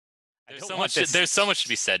There's so much to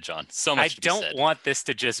be said, John. So I much to be don't said. want this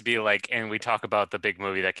to just be like, and we talk about the big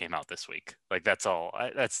movie that came out this week. Like that's all.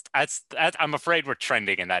 I'm afraid we're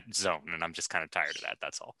trending in that zone, and I'm just kind of tired of that.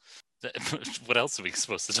 That's all. What else are we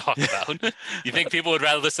supposed to talk about? You think people would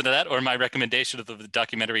rather listen to that or my recommendation of the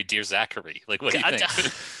documentary Dear Zachary? Like, what do you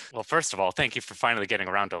think? Well, first of all, thank you for finally getting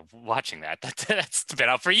around to watching that. That's been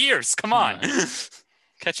out for years. Come on,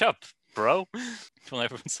 catch up, bro. Well,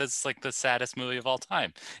 everyone says it's like the saddest movie of all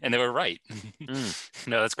time, and they were right.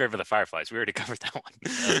 No, that's great for the Fireflies. We already covered that one.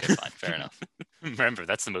 Okay, fine, fair enough. Remember,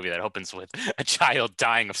 that's the movie that opens with a child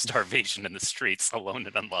dying of starvation in the streets, alone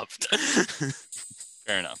and unloved.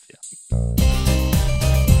 Fair enough, yeah.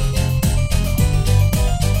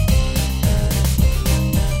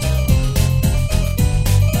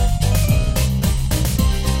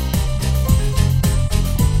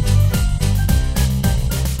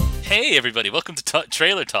 Hey, everybody, welcome to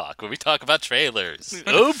Trailer Talk, where we talk about trailers.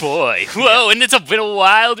 Oh boy. Whoa, and it's been a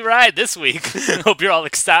wild ride this week. Hope you're all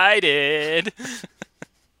excited.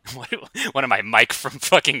 What am I, Mike from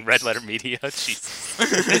fucking Red Letter Media? Jesus.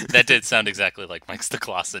 That did sound exactly like Mike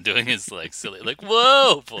Stacklasa doing his like silly, like,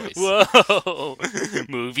 whoa voice. Whoa.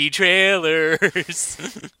 Movie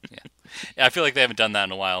trailers. Yeah, I feel like they haven't done that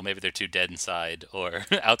in a while. Maybe they're too dead inside or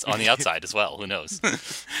out on the outside as well. Who knows?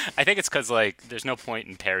 I think it's because, like, there's no point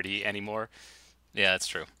in parody anymore. Yeah, that's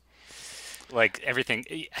true. Like, everything.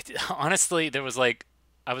 Honestly, there was, like,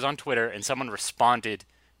 I was on Twitter and someone responded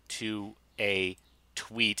to a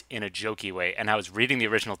tweet in a jokey way, and I was reading the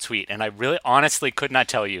original tweet, and I really honestly could not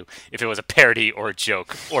tell you if it was a parody or a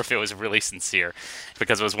joke or if it was really sincere,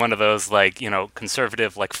 because it was one of those, like, you know,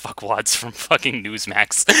 conservative, like, fuckwads from fucking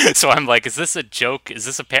Newsmax. So I'm like, is this a joke? Is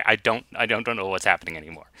this a I don't know what's happening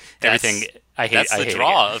anymore. Everything I hate. That's I the hate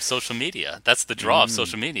draw it. of social media. That's the draw of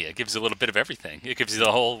social media. It gives you a little bit of everything. It gives you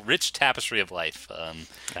the whole rich tapestry of life,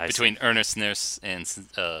 between earnestness and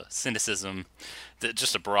cynicism,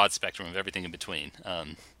 just a broad spectrum of everything in between.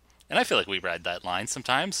 And I feel like we ride that line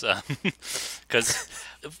sometimes, because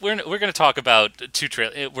we're going to talk about two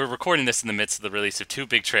trailers. We're recording this in the midst of the release of two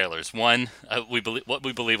big trailers. One, what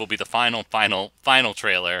we believe will be the final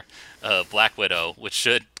trailer, Black Widow, which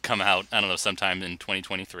should come out, I don't know, sometime in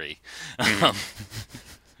 2023,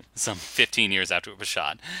 some 15 years after it was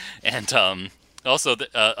shot, and also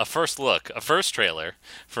a first trailer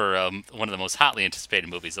for one of the most hotly anticipated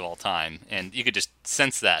movies of all time, and you could just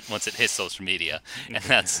sense that once it hits social media, and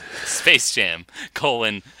that's Space Jam: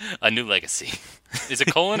 A New Legacy. Is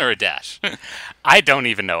it colon or a dash? I don't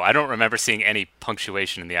even know. I don't remember seeing any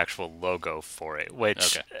punctuation in the actual logo for it,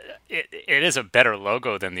 which Okay. it is a better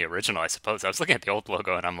logo than the original, I suppose. I was looking at the old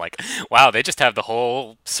logo and I'm like, wow, they just have the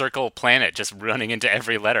whole circle planet just running into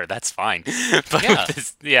every letter. That's fine. But Yeah.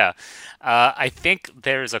 yeah, I think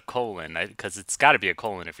there's a colon because it's got to be a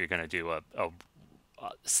colon if you're going to do a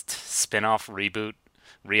spin-off reboot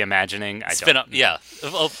reimagining. I Spin don't up, yeah.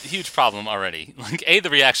 Well, huge problem already. Like, the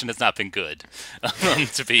reaction has not been good.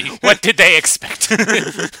 To be, What did they expect?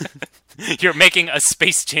 You're making a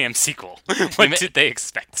Space Jam sequel. What did they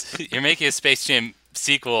expect? you're making a Space Jam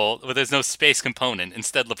sequel where there's no space component.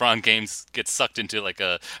 Instead, LeBron James gets sucked into like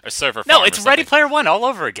a server farm. No, it's or Ready something. Player One all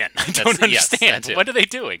over again. I don't Yes, that understand. too. What are they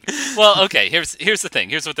doing? Well, okay. Here's the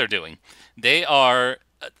thing. Here's what they're doing. They are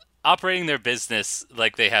operating their business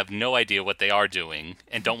like they have no idea what they are doing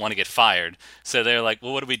and don't want to get fired. So they're like,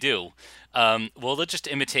 well, what do we do? Well, they'll just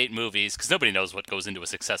imitate movies because nobody knows what goes into a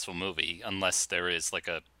successful movie unless there is like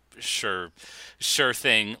a sure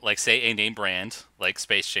thing, like say a name brand like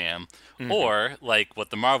Space Jam, or like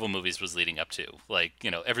what the Marvel movies was leading up to. Like,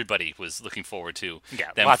 everybody was looking forward to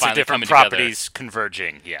Yeah, them lots of finally different coming together. properties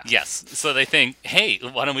converging. Yeah. Yes. So they think, hey,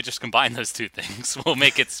 why don't we just combine those two things? We'll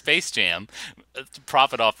make it Space Jam,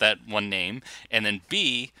 profit off that one name, and then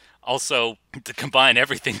B, also to combine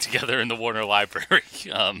everything together in the Warner Library,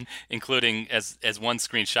 including as one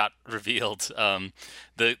screenshot revealed,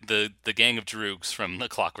 the gang of droogs from The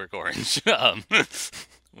Clockwork Orange,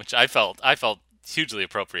 which I felt hugely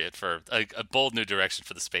appropriate for a bold new direction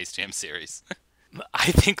for the Space Jam series.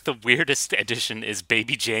 I think the weirdest addition is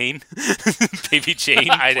Baby Jane. Baby Jane.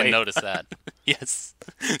 I didn't notice that. Yes.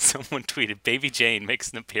 Someone tweeted Baby Jane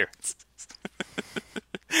makes an appearance.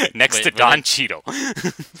 Next Wait, to really? Don Cheadle.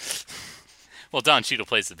 Well, Don Cheadle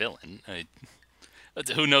plays the villain.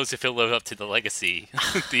 Who knows if he'll live up to the legacy,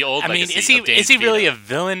 the old I mean, legacy of Danny is he really a DeVito.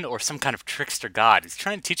 villain or some kind of trickster god? He's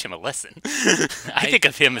trying to teach him a lesson. I think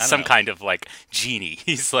of him I as don't some know. kind of like genie.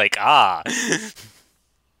 He's like, ah,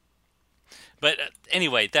 But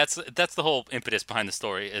anyway, that's the whole impetus behind the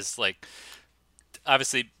story. Is like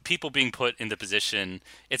obviously people being put in the position.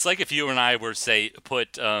 It's like if you and I were say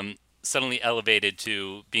put suddenly elevated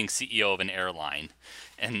to being CEO of an airline,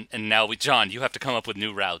 and now John, you have to come up with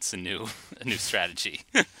new routes and a new strategy.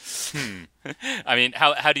 I mean,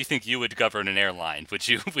 how do you think you would govern an airline? Would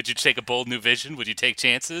you take a bold new vision? Would you take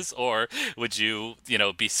chances, or would you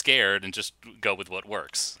be scared and just go with what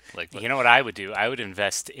works? Like, You know what I would do? I would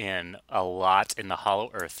invest in a lot in the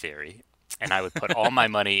Hollow Earth theory, and I would put all my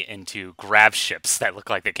money into grav ships that look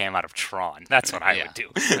like they came out of Tron. That's what I Yeah. would do.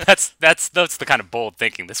 That's the kind of bold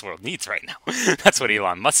thinking this world needs right now. That's what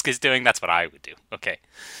Elon Musk is doing. That's what I would do. Okay.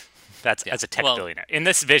 That's Yeah. as a tech Well, billionaire. In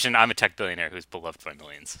this vision, I'm a tech billionaire who's beloved by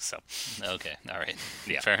millions. So, okay, all right,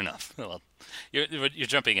 yeah. fair enough. Well, you're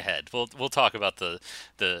jumping ahead. We'll talk about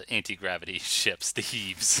the anti-gravity ships, the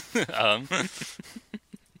Heaves.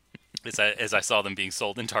 As I saw them being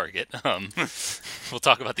sold in Target. We'll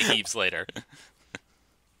talk about the Heaves later.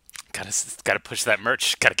 Gotta push that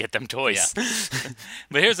merch. Gotta get them toys. Yeah.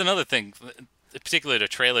 But here's another thing, particularly the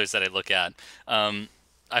trailers that I look at.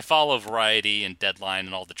 I follow Variety and Deadline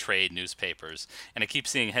and all the trade newspapers, and I keep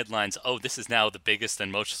seeing headlines, oh, this is now the biggest and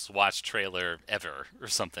most watched trailer ever, or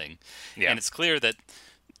something. Yeah. And it's clear that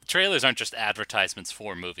trailers aren't just advertisements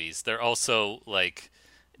for movies. They're also, like,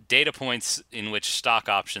 data points in which stock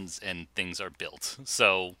options and things are built.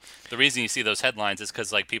 So the reason you see those headlines is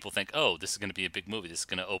because, like, people think, oh, this is going to be a big movie. This is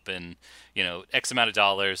going to open, X amount of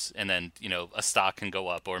dollars, and then, a stock can go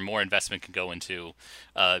up or more investment can go into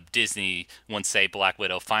Disney once, say, Black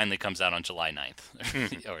Widow finally comes out on July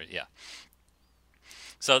 9th. Or, yeah.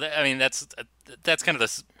 So, that's kind of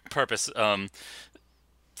the purpose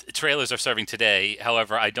trailers are serving today.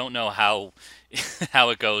 However, I don't know how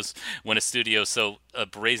it goes when a studio so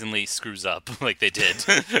brazenly screws up like they did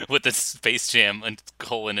with the Space Jam and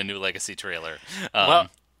A New Legacy trailer. Well,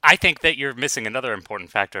 I think that you're missing another important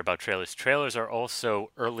factor about trailers. Trailers are also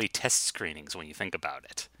early test screenings when you think about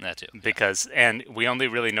it. That too. And we only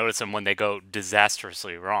really notice them when they go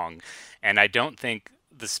disastrously wrong. And I don't think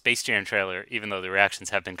the Space Jam trailer, even though the reactions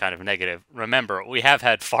have been kind of negative, remember, we have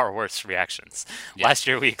had far worse reactions. Yeah. Last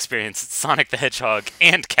year we experienced Sonic the Hedgehog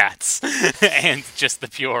and Cats, and just the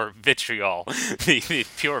pure vitriol, the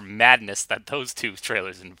pure madness that those two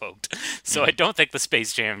trailers invoked. So I don't think the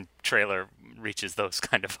Space Jam trailer reaches those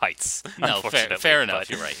kind of heights. No, unfortunately, fair enough. but-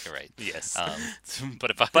 You're right. Yes.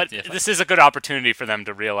 But This is a good opportunity for them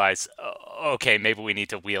to realize, okay, maybe we need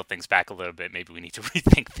to wheel things back a little bit. Maybe we need to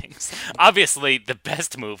rethink things. Obviously, the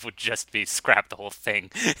best move would just be scrap the whole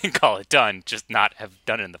thing and call it done, just not have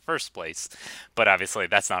done it in the first place. But obviously,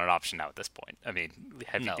 that's not an option now at this point. I mean,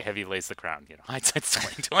 heavy lays the crown. Hindsight's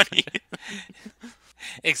 2020.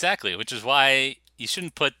 Exactly, which is why you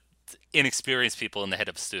shouldn't put inexperienced people in the head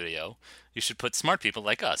of a studio. You should put smart people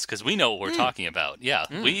like us, because we know what we're talking about. Yeah,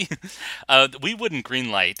 we wouldn't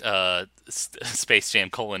greenlight Space Jam: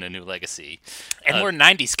 A New Legacy. And we're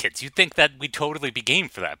 90s kids. You'd think that we'd totally be game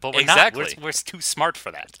for that, but we're Exactly. not. We're too smart for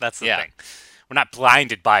that. That's the Yeah. thing. We're not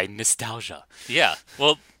blinded by nostalgia. Yeah,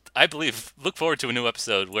 well, I look forward to a new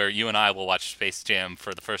episode where you and I will watch Space Jam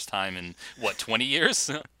for the first time in, 20 years?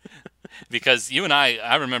 Because you and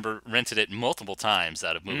I remember rented it multiple times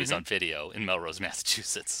out of movies on video in Melrose,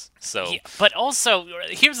 Massachusetts. So Yeah, but also,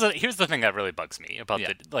 here's the thing that really bugs me about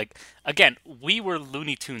again, we were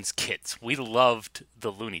Looney Tunes kids. We loved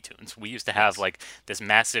the Looney Tunes. We used to have this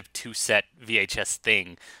massive 2-set VHS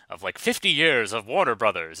thing of 50 years of Warner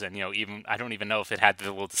Brothers, and even I don't even know if it had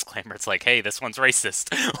the little disclaimer. It's like, hey, this one's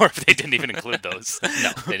racist, or if they didn't even include those.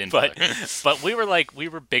 no, they didn't. But we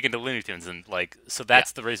were big into Looney Tunes, and so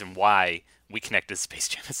that's the reason why we connected to Space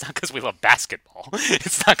Jam. It's not because we love basketball.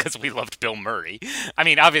 It's not because we loved Bill Murray. I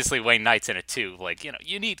mean, obviously Wayne Knight's in it too.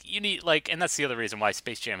 You need and that's the other reason why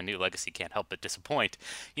Space Jam: A New Legacy can't help but disappoint.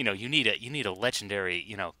 You need a legendary,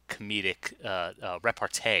 comedic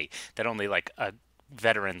repartee that only a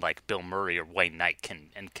veteran like Bill Murray or Wayne Knight can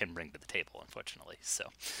bring to the table, unfortunately. So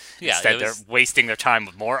Yeah, instead they're wasting their time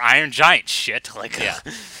with more Iron Giant shit. Yeah.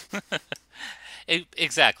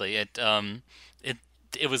 Exactly.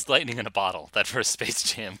 It was lightning in a bottle, that first Space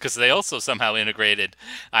Jam, because they also somehow integrated.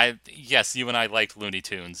 Yes, you and I liked Looney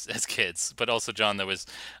Tunes as kids, but also, John, there was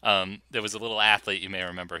a little athlete you may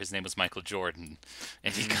remember. His name was Michael Jordan,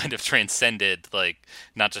 and he kind of transcended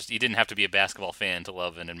not just, you didn't have to be a basketball fan to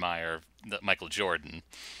love and admire Michael Jordan,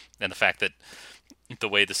 and the fact that the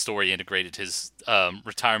way the story integrated his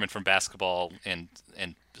retirement from basketball and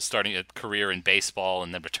starting a career in baseball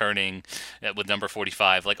and then returning with number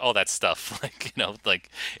 45, all that stuff,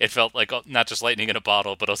 it felt like not just lightning in a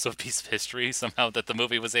bottle, but also a piece of history somehow that the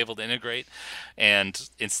movie was able to integrate. And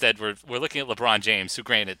instead we're looking at LeBron James, who,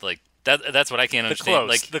 granted, that's what I can't understand.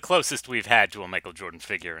 The closest we've had to a Michael Jordan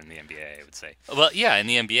figure in the NBA, I would say. Well, yeah, in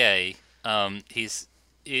the NBA,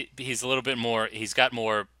 he's a little bit more. He's got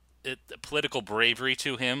more political bravery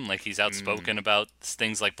to him. Like he's outspoken about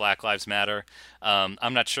things like Black Lives Matter.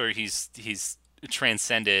 I'm not sure he's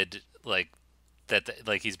transcended like that.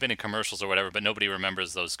 Like he's been in commercials or whatever, but nobody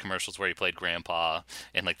remembers those commercials where he played Grandpa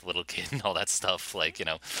and like the little kid and all that stuff. Like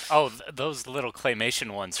Oh, those little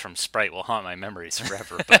claymation ones from Sprite will haunt my memories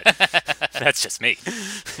forever. But that's just me.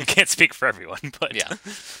 Can't speak for everyone, but yeah.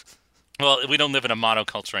 Well, we don't live in a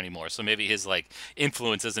monoculture anymore, so maybe his like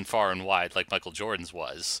influence isn't far and wide like Michael Jordan's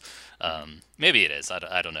was. Maybe it is.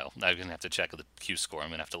 I don't know. I'm gonna have to check the Q score. I'm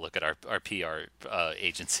gonna have to look at our PR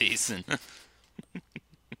agencies and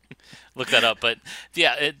look that up. But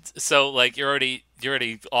yeah, so like you're already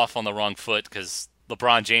off on the wrong foot because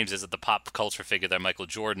LeBron James isn't the pop culture figure that Michael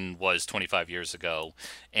Jordan was 25 years ago,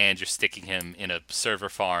 and you're sticking him in a server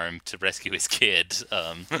farm to rescue his kid,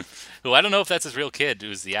 who I don't know if that's his real kid,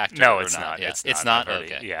 who's the actor. No, or it's not. Yeah, it's not.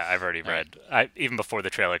 Okay. Yeah, I've already read. Even before the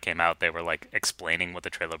trailer came out, they were like explaining what the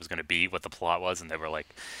trailer was going to be, what the plot was, and they were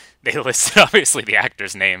like, they listed obviously the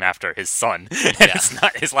actor's name after his son, and it's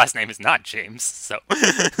not, his last name is not James. So.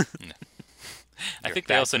 I think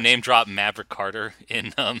they also name drop Maverick Carter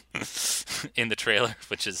in in the trailer,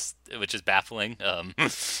 which is baffling.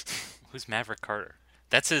 Who's Maverick Carter?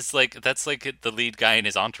 That's the lead guy in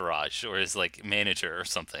his entourage or his like manager or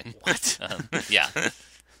something. What? Yeah.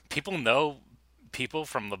 People know people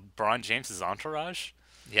from LeBron James's entourage?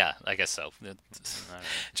 Yeah, I guess so.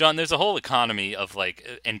 John, there's a whole economy of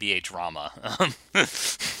like NBA drama.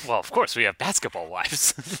 Well, of course, we have basketball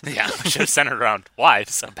wives. Yeah, which are centered around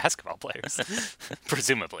wives of basketball players,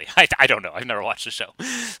 presumably. I don't know. I've never watched the show.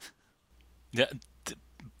 Yeah.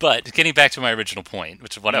 But getting back to my original point,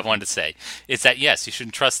 which is what I wanted to say, is that yes, you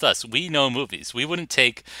shouldn't trust us. We know movies. We wouldn't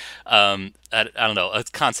take, I don't know, a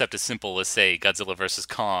concept as simple as say Godzilla versus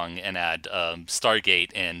Kong and add Stargate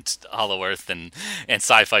and Hollow Earth and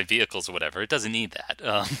sci-fi vehicles or whatever. It doesn't need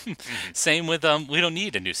that. Same with we don't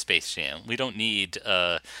need a new Space Jam. We don't need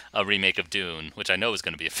a remake of Dune, which I know is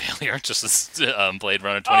going to be a failure, just as Blade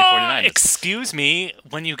Runner 2049. Excuse me,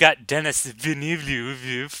 when you got Dennis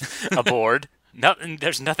Villeneuve aboard. No,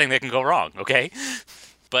 there's nothing that can go wrong, okay?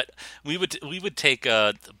 But we would take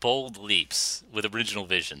bold leaps with original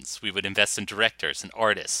visions. We would invest in directors and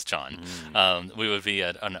artists, John. We would be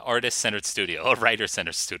an artist-centered studio, a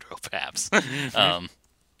writer-centered studio, perhaps.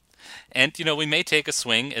 And we may take a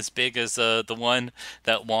swing as big as the one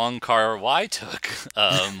that Wong Kar-wai took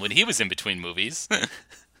when he was in between movies.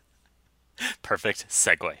 Perfect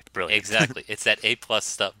segue. Brilliant. Exactly. It's that A+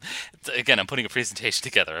 stuff. Again, I'm putting a presentation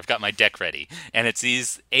together. I've got my deck ready. And it's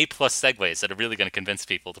these A+ segues that are really going to convince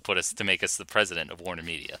people to make us the president of Warner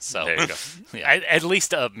Media. So there you go. Yeah. At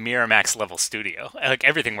least a Miramax level studio. Like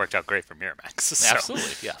everything worked out great for Miramax. So.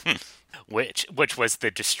 Absolutely, yeah. Which was the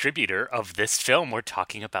distributor of this film we're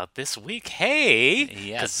talking about this week. Hey!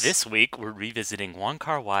 Yes. Because this week we're revisiting Wong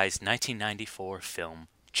Kar-wai's 1994 film,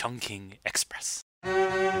 Chungking Express.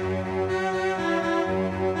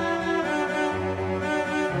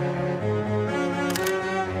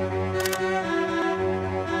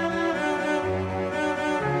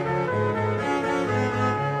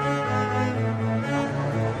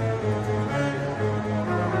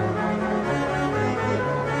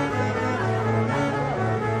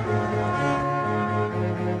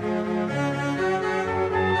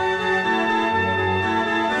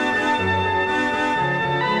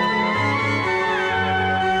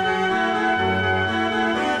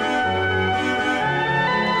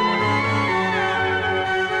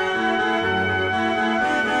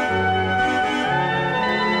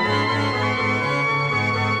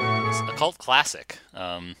 Cult classic.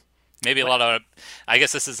 Maybe a lot of. I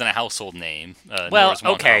guess this isn't a household name. Well,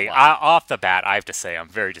 okay. Off the bat, I have to say I'm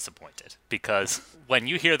very disappointed because when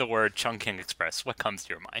you hear the word Chungking Express, what comes to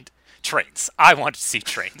your mind? Trains. I want to see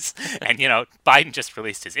trains. And, Biden just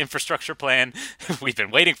released his infrastructure plan. We've been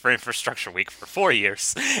waiting for Infrastructure Week for 4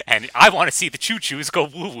 years. And I want to see the choo-choos go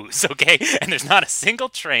woo-woos, okay? And there's not a single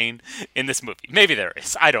train in this movie. Maybe there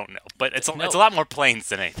is. I don't know. But it's a lot more planes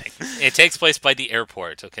than anything. It takes place by the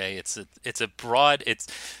airport, okay?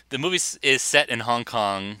 The movie is set in Hong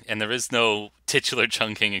Kong, and there is no titular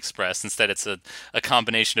Chungking Express. Instead, it's a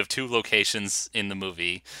combination of two locations in the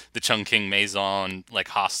movie: the Chungking Maison, like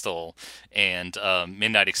hostel, and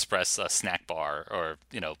Midnight Express snack bar, or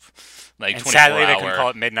like. And sadly, they can call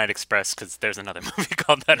it Midnight Express because there's another movie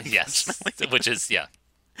called that. Yes, which is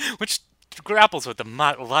which grapples with a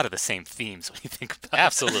lot of the same themes when you think about it.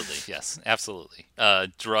 Absolutely, yes, absolutely.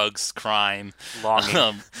 Drugs, crime,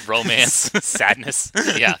 longing, romance, sadness.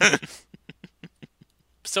 Yeah.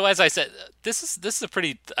 So as I said, this is a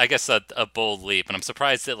pretty, I guess, a bold leap, and I'm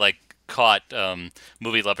surprised that like caught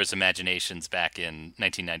movie lovers' imaginations back in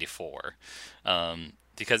 1994.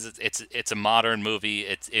 Because it's a modern movie.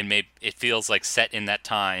 It feels like set in that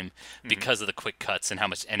time because of the quick cuts and how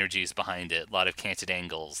much energy is behind it. A lot of canted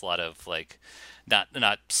angles, a lot of like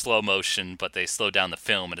not slow motion, but they slow down the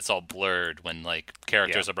film and it's all blurred when like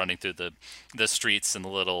characters are running through the streets and the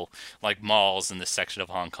little like malls in this section of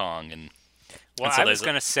Hong Kong. Well, I was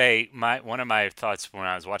gonna say one of my thoughts when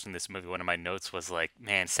I was watching this movie. One of my notes was like,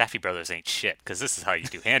 "Man, Safdie Brothers ain't shit," because this is how you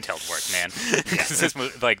do handheld work, man. Because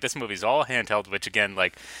this movie's all handheld, which again,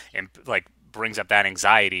 brings up that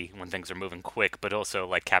anxiety when things are moving quick, but also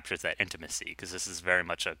like captures that intimacy because this is very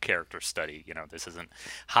much a character study. You know, this isn't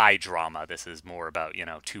high drama. This is more about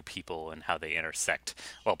two people and how they intersect.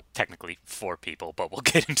 Well, technically four people, but we'll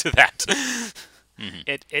get into that.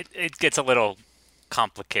 It gets a little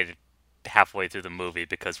complicated halfway through the movie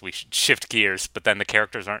because we shift gears, but then the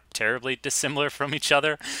characters aren't terribly dissimilar from each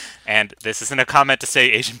other. And this isn't a comment to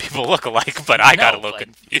say Asian people look alike, but I got a little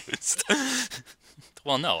confused.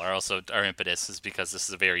 Well, no. Our impetus is because this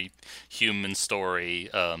is a very human story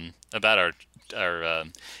about our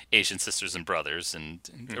Asian sisters and brothers. And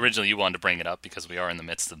originally, you wanted to bring it up because we are in the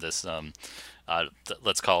midst of this.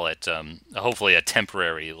 Let's call it hopefully a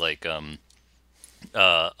temporary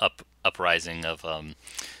uprising of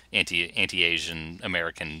anti-Asian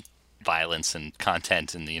American violence and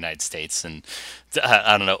content in the United States, and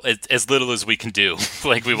I don't know, as little as we can do,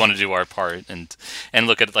 like we want to do our part and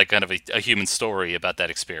look at like kind of a human story about that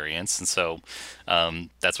experience, and so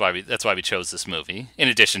that's why we chose this movie. In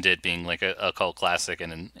addition to it being like a cult classic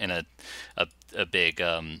and a big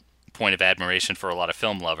point of admiration for a lot of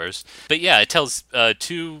film lovers, but yeah, it tells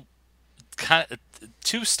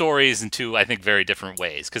two stories in two, I think, very different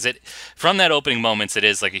ways. Because from that opening moments, it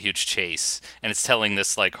is like a huge chase, and it's telling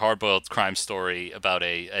this like hard-boiled crime story about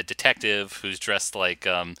a detective who's dressed like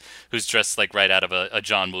right out of a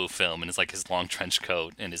John Woo film, and it's like his long trench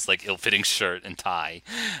coat and his like ill-fitting shirt and tie.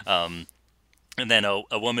 And then a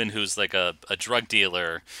woman who's like a drug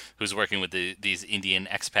dealer who's working with these Indian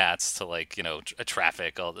expats to like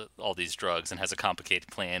traffic all these drugs, and has a complicated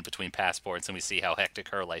plan between passports, and we see how hectic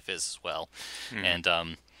her life is as well. And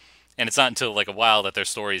it's not until like a while that their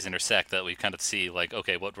stories intersect that we kind of see like,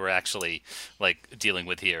 okay, what we're actually like dealing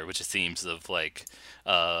with here, which is themes of like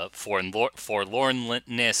forlornness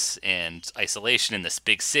and isolation in this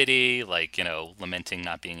big city, like lamenting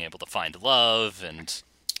not being able to find love and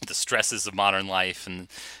the stresses of modern life, and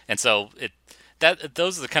so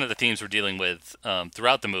those are the kind of the themes we're dealing with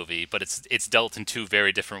throughout the movie, but it's dealt in two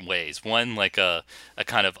very different ways. One, like a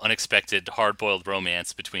kind of unexpected hard-boiled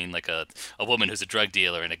romance between like a woman who's a drug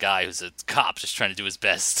dealer and a guy who's a cop just trying to do his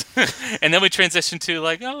best. And then we transition to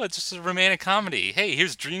like, oh, it's just a romantic comedy. Hey,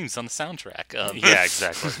 here's Dreams on the soundtrack. Yeah,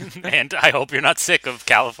 exactly. And I hope you're not sick of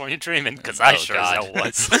California Dreamin', because I sure as hell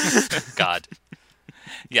was. God.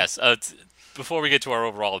 Yes, before we get to our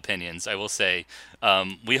overall opinions, I will say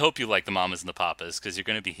we hope you like the Mamas and the Papas, because you're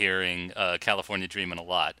going to be hearing California Dreamin' a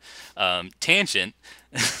lot. Tangent.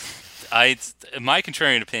 My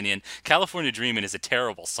contrarian opinion, California Dreamin' is a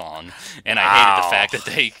terrible song, and I hated the fact that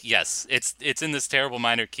it's in this terrible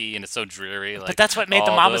minor key and it's so dreary. Like, but that's what made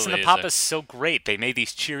the Mamas and the Papas so great. They made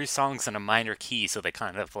these cheery songs in a minor key, so they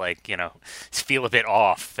kind of like feel a bit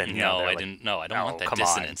off. And I don't want that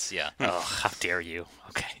dissonance. Yeah. Oh, how dare you?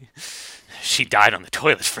 Okay. She died on the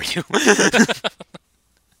toilet for you.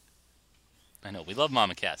 I know, we love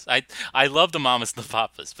Mama Cass. I love the Mamas and the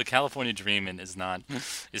Papas, but California Dreamin' is not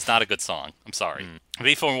a good song. I'm sorry.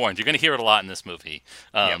 Be forewarned, you're going to hear it a lot in this movie.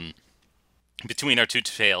 Between our two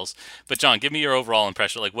tales. But John, give me your overall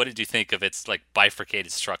impression. Like, what did you think of its like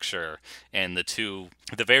bifurcated structure and the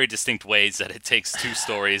very distinct ways that it takes two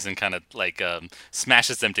stories and kind of like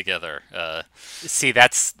smashes them together? See,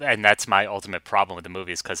 that's my ultimate problem with the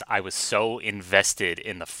movie, is because I was so invested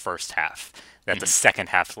in the first half that the second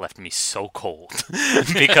half left me so cold.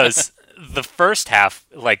 Because the first half,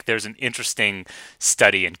 like, there's an interesting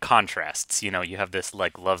study in contrasts. You have this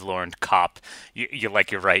like lovelorn cop. You're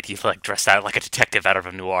right. He's like dressed out like a detective out of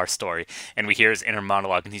a noir story, and we hear his inner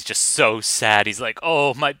monologue, and he's just so sad. He's like,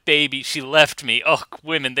 "Oh, my baby, she left me. Oh,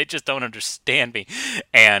 women, they just don't understand me."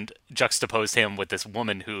 And juxtapose him with this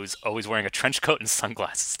woman who's always wearing a trench coat and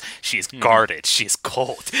sunglasses. She is guarded. She is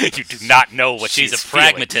cold. You do not know what she's a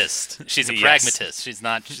pragmatist. She's a pragmatist. She's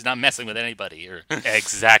not messing with anybody.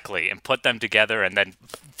 Exactly. And put them together, and then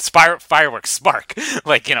fireworks spark.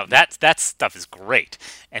 Like, that stuff is great.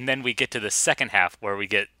 And then we get to the second half where we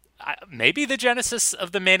get maybe the genesis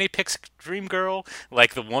of the Manny Pix dream girl,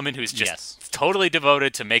 like the woman who's just totally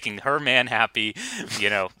devoted to making her man happy.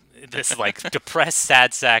 this like depressed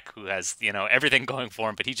sad sack who has everything going for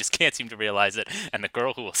him, but he just can't seem to realize it. And the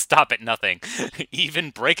girl who will stop at nothing,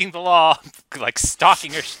 even breaking the law, like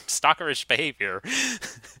stalkerish behavior.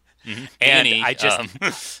 Mm-hmm. And Beanie,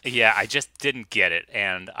 I just didn't get it.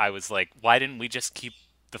 And I was like, why didn't we just keep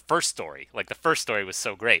the first story? Like the first story was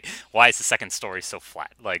so great. Why is the second story so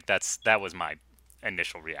flat? Like that was my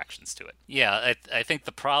initial reactions to it. Yeah, I think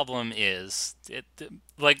the problem is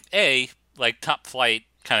like top flight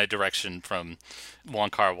kind of direction from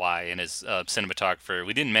Wong Kar-wai and his cinematographer.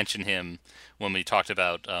 We didn't mention him when we talked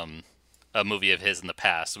about a movie of his in the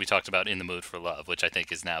past. We talked about In the Mood for Love, which I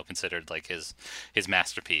think is now considered like his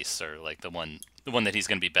masterpiece, or like the one that he's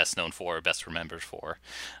going to be best known for, or best remembered for.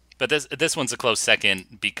 But this one's a close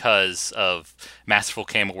second because of masterful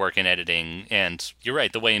camera work and editing, and you're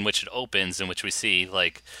right, the way in which it opens, in which we see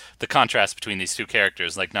like the contrast between these two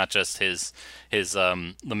characters, like not just his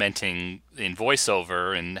lamenting in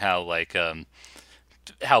voiceover and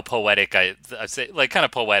how poetic I'd say, like kind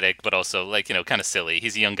of poetic, but also like kind of silly.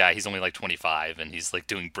 He's a young guy. He's only like 25, and he's like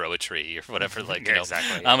doing broetry or whatever. Like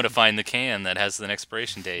exactly. I'm gonna find the can that has an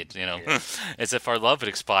expiration date. Yeah. As if our love had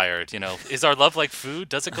expired. Is our love like food?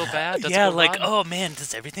 Does it go bad? Does yeah, it go like rotten? oh man,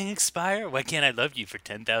 does everything expire? Why can't I love you for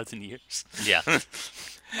 10,000 years? Yeah.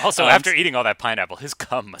 Also, after eating all that pineapple, his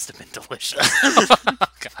cum must have been delicious.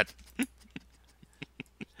 God.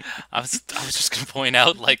 I was just gonna point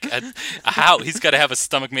out like how he's got to have a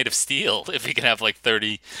stomach made of steel if he can have like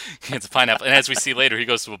 30 cans of pineapple. And as we see later, he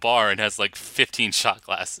goes to a bar and has like 15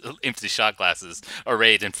 empty shot glasses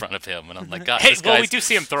arrayed in front of him. And I'm like, God, hey, well, we do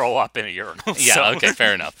see him throw up in a urinal. Yeah, so. Okay,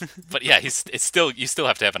 fair enough. But yeah, you still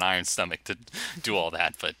have to have an iron stomach to do all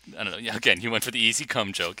that. But I don't know. Again, you went for the easy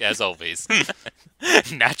cum joke as always.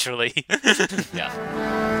 Naturally. Yeah.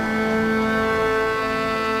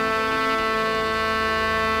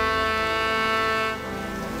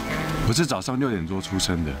 我是早上6点多出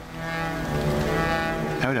生的，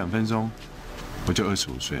还有2分钟我就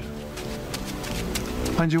25岁了。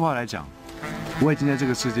换句话来讲，我已经在这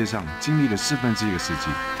个世界上经历了1/4个世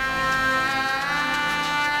纪。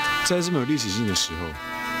在这么有历史性的时候，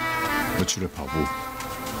我去了跑步，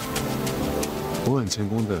我很成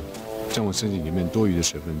功的将我身体里面多余的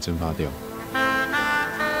水分蒸发掉，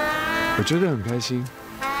我觉得很开心。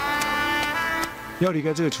要离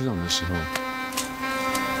开这个球场的时候。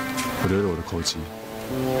 我留了我的扣机，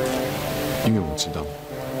因为我知道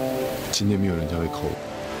今天没有人家会扣我。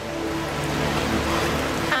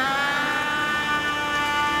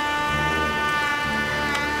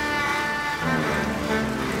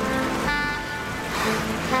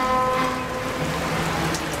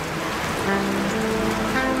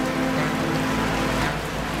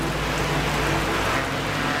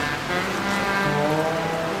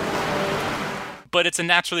But it's a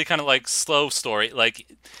naturally kind of like slow story,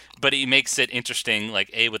 but he makes it interesting,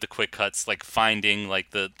 like with the quick cuts, like finding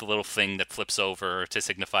like the little thing that flips over to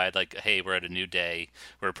signify like, hey, we're at a new day,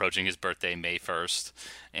 we're approaching his birthday, May 1st,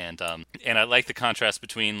 and I like the contrast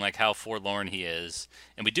between like how forlorn he is,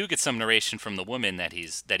 and we do get some narration from the woman that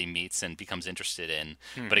he meets and becomes interested in,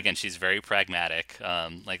 but again, she's very pragmatic,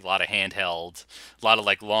 like a lot of handheld, a lot of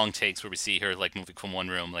like long takes where we see her like moving from one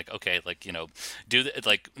room, like okay, like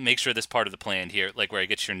make sure this part of the plan here, like where I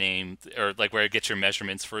get your name or like where I get your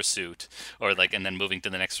measurements for a suit, or like, and then moving to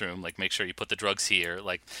the next room, like make sure you put the drugs here,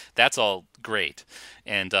 like that's all great,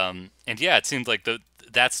 and yeah, it seemed like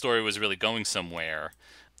that story was really going somewhere.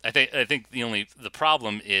 I think the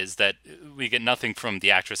problem is that we get nothing from the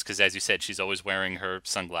actress because, as you said, she's always wearing her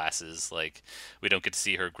sunglasses. Like we don't get to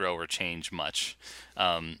see her grow or change much.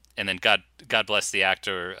 And then God bless the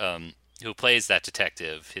actor who plays that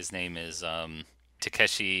detective. His name is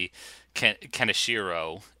Takeshi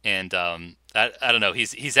Kaneshiro, and I don't know.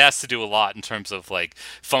 He's asked to do a lot in terms of like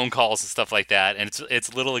phone calls and stuff like that, and it's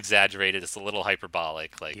a little exaggerated. It's a little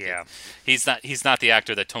hyperbolic. Like yeah, he's not the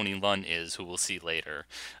actor that Tony Lund is, who we'll see later.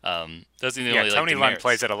 Tony Lund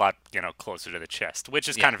plays it a lot, closer to the chest, which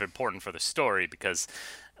is kind of important for the story because,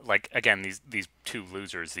 like again, these two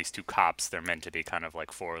losers, these two cops, they're meant to be kind of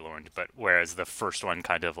like forlorn, but whereas the first one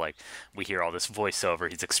kind of like we hear all this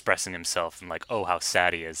voiceover, he's expressing himself and like oh how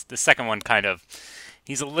sad he is. The second one kind of.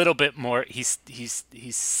 He's a little bit more. He's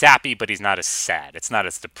sappy, but he's not as sad. It's not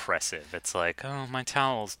as depressive. It's like, oh, my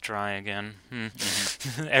towel's dry again.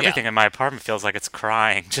 Everything in my apartment feels like it's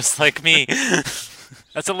crying, just like me.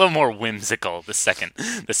 That's a little more whimsical. The second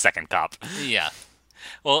cop. Yeah.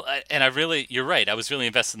 Well, you're right. I was really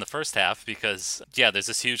invested in the first half because, there's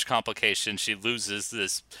this huge complication. She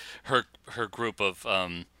loses her group of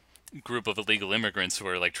group of illegal immigrants who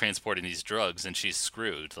are like transporting these drugs, and she's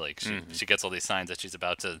screwed. Like she gets all these signs that she's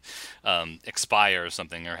about to expire or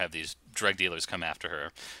something, or have these drug dealers come after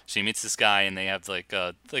her. She meets this guy, and they have like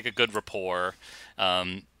a good rapport.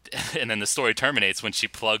 And then the story terminates when she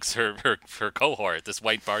plugs her cohort, this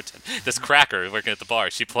white bartender, this cracker working at the bar.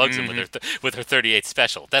 She plugs him with her 38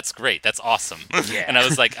 special. That's great. That's awesome. Yeah. And I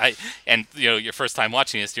was like, your first time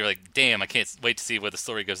watching this, you're like, damn, I can't wait to see where the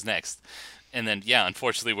story goes next. And then, yeah,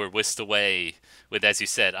 unfortunately, we're whisked away with, as you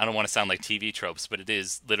said, I don't want to sound like TV tropes, but it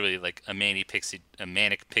is literally like a manic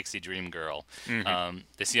pixie dream girl.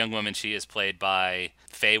 This young woman, she is played by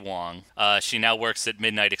Faye Wong. She now works at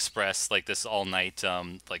Midnight Express, like this all-night,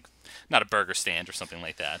 like, not a burger stand or something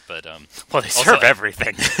like that, but well, they serve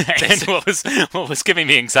everything. And what was giving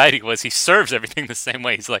me anxiety was he serves everything the same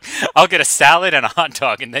way. He's like, I'll get a salad and a hot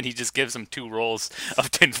dog, and then he just gives them 2 rolls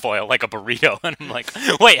of tinfoil like a burrito. And I'm like,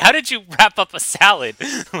 wait, how did you wrap up a salad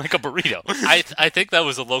like a burrito? I think that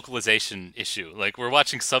was a localization issue. Like, we're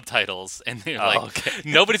watching subtitles, and they're like,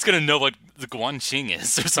 nobody's gonna know what the guanxing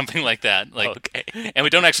is or something like that. Like, and we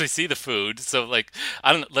don't actually see the food, so like,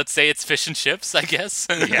 let's say it's fish and chips, I guess.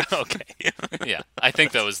 Yeah. Okay. Yeah, I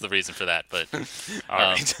think that was the reason for that, but all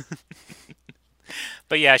right.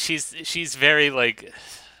 But yeah, she's very like,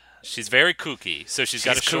 she's very kooky. So she's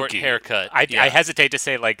got a short haircut. I hesitate to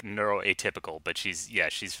say like neuroatypical, but she's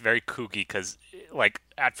very kooky because like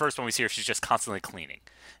at first when we see her, she's just constantly cleaning.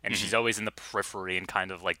 And she's always in the periphery and kind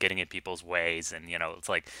of like getting in people's ways. And, it's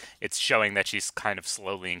like it's showing that she's kind of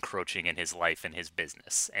slowly encroaching in his life and his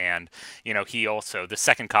business. And, he also, the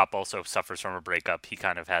second cop also suffers from a breakup. He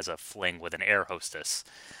kind of has a fling with an air hostess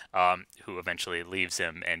who eventually leaves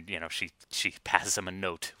him. And, she passes him a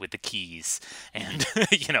note with the keys. And,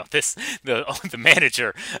 the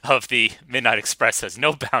manager of the Midnight Express has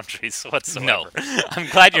no boundaries whatsoever. No. I'm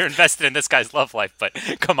glad you're invested in this guy's love life, but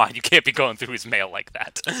come on, you can't be going through his mail like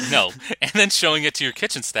that. No, and then showing it to your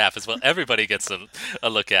kitchen staff as well. Everybody gets a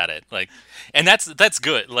look at it, like, and that's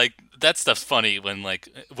good. Like, that stuff's funny when like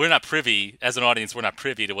we're not privy as an audience. We're not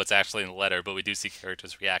privy to what's actually in the letter, but we do see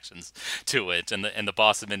characters' reactions to it. And the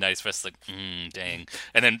boss of Midnight Express is like, dang,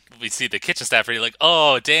 and then we see the kitchen staff really like,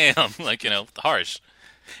 oh damn, like harsh.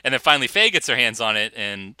 And then finally Faye gets her hands on it,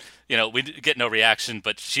 and we get no reaction,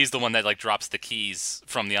 but she's the one that like drops the keys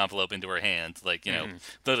from the envelope into her hand, like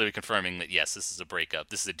literally confirming that yes, this is a breakup.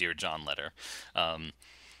 This is a Dear John letter.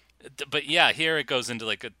 But yeah, here it goes into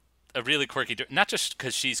like a really quirky, not just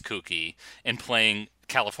because she's kooky and playing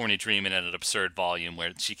California Dreamin' at an absurd volume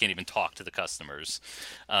where she can't even talk to the customers.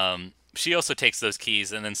 She also takes those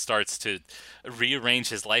keys and then starts to rearrange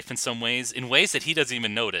his life in ways that he doesn't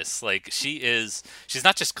even notice. Like, she's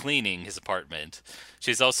not just cleaning his apartment.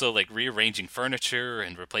 She's also like rearranging furniture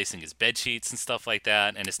and replacing his bed sheets and stuff like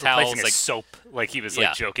that, and his towels. Like his soap. Like he was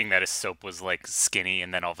like joking that his soap was like skinny,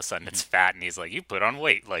 and then all of a sudden it's fat, and he's like, "You put on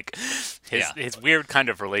weight." Like his weird kind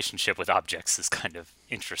of relationship with objects is kind of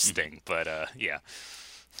interesting, but yeah.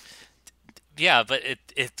 Yeah, but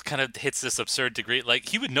it kind of hits this absurd degree. Like,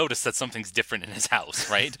 he would notice that something's different in his house,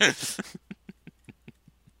 right?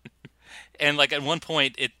 And like at one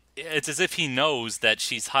point, it's as if he knows that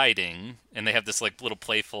she's hiding, and they have this like little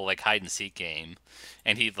playful like hide and seek game,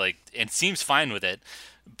 and he seems fine with it.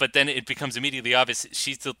 But then it becomes immediately obvious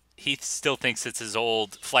he still thinks it's his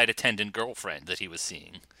old flight attendant girlfriend that he was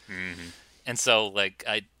seeing, and so like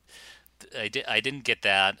I didn't get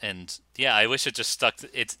that, and yeah, I wish it just stuck.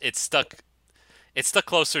 It's stuck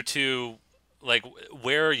closer to like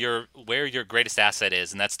where your greatest asset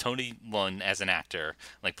is, and that's Tony Leung as an actor,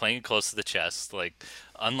 like playing it close to the chest. Like,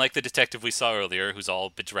 unlike the detective we saw earlier, who's all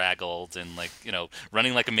bedraggled and like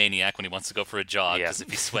running like a maniac when he wants to go for a jog because if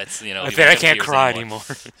he sweats, I can't cry anymore.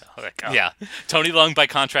 Yeah, Tony Leung, by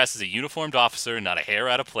contrast, is a uniformed officer, not a hair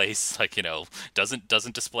out of place. Like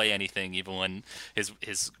doesn't display anything, even when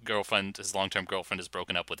his girlfriend, his long-term girlfriend, is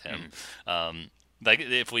broken up with him. Like,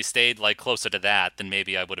 if we stayed like closer to that, then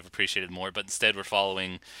maybe I would have appreciated more. But instead, we're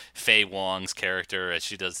following Faye Wong's character as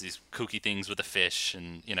she does these kooky things with a fish,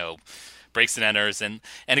 and breaks and enters, and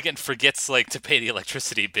again forgets like to pay the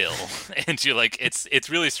electricity bill, and you're like, it's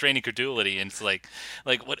really straining credulity, and it's like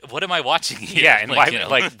what am I watching here? Yeah, and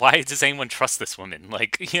why does anyone trust this woman?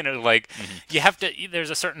 Like you have to. There's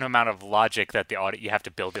a certain amount of logic that you have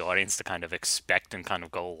to build the audience to kind of expect and kind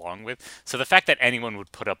of go along with. So the fact that anyone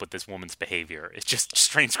would put up with this woman's behavior, it just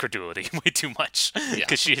strains credulity way too much,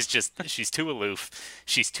 because she's too aloof,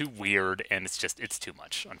 she's too weird, and it's too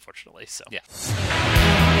much, unfortunately. So yeah.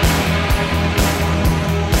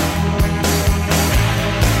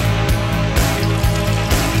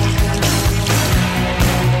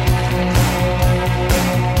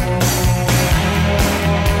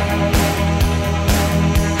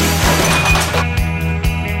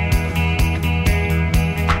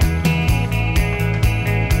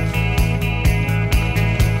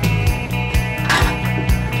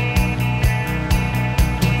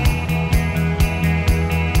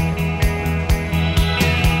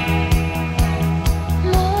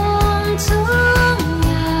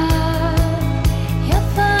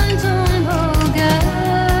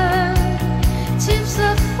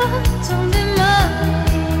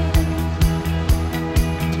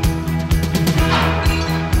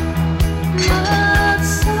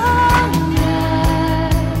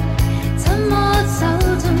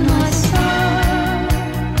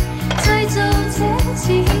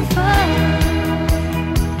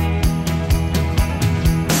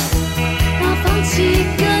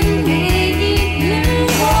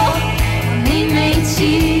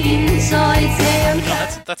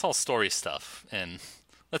 that's all story stuff. And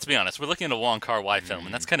let's be honest, we're looking at a Wong Kar-wai film,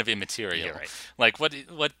 and that's kind of immaterial. You're right. Like what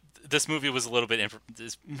this movie was a little bit.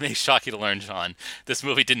 This may shock you to learn, John. This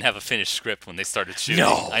movie didn't have a finished script when they started shooting.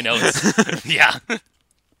 No, I know. Yeah.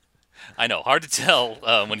 I know, hard to tell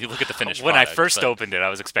when you look at the finished When product, I first opened it, I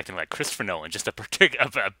was expecting like Christopher Nolan, just a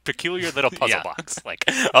peculiar little puzzle box. Like,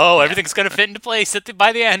 everything's going to fit into place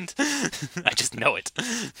by the end. I just know it.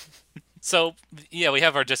 So, yeah, we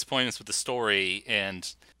have our disappointments with the story,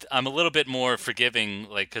 and I'm a little bit more forgiving,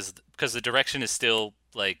 like, because the direction is still,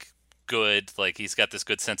 like, good. Like, he's got this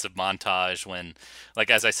good sense of montage when,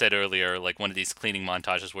 like, as I said earlier, like, one of these cleaning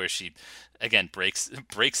montages where she, again, breaks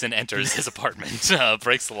and enters his apartment,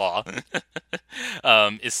 breaks the law,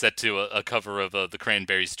 is set to a cover of the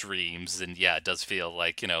Cranberries' Dreams, and yeah, it does feel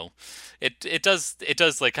like, it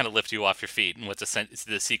does like kind of lift you off your feet and what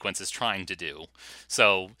the sequence is trying to do.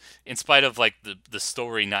 So in spite of like the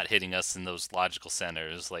story not hitting us in those logical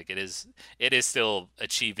centers, like it is still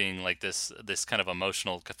achieving like this kind of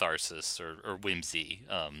emotional catharsis or whimsy,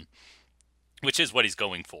 which is what he's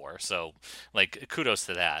going for. So, like, kudos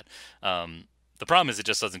to that. The problem is it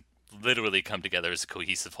just doesn't literally come together as a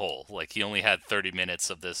cohesive whole. Like, he only had 30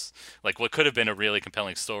 minutes of this, like, what could have been a really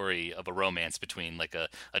compelling story of a romance between, like, a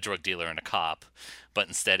drug dealer and a cop, but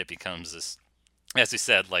instead it becomes this, as we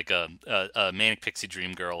said, like a manic pixie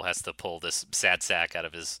dream girl has to pull this sad sack out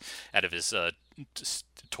of his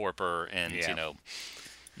torpor, and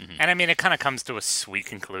Mm-hmm. And I mean, it kind of comes to a sweet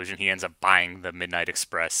conclusion. He ends up buying the Midnight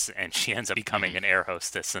Express, and she ends up becoming an air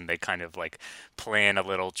hostess, and they kind of like plan a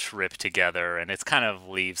little trip together, and it kind of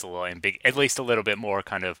leaves a little at least a little bit more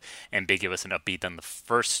kind of ambiguous and upbeat than the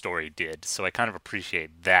first story did. So I kind of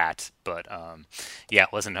appreciate that, but yeah,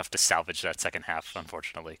 it wasn't enough to salvage that second half,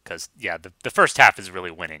 unfortunately, because yeah, the first half is really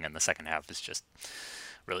winning, and the second half is just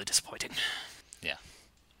really disappointing. Yeah.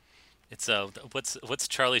 It's what's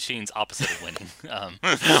Charlie Sheen's opposite of winning?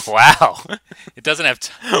 Wow! It doesn't have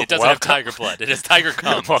tiger blood. It has tiger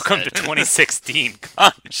cum. Welcome to 2016.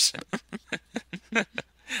 Gosh.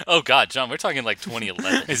 Oh God, John, we're talking like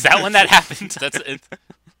 2011. Is that when that happened? That's it.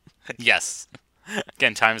 Yes.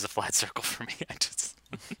 Again, time is a flat circle for me.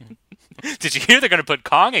 Did you hear they're going to put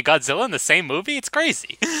Kong and Godzilla in the same movie? It's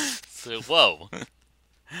crazy. So, whoa.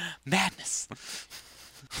 Madness.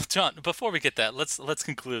 John, before we get that, let's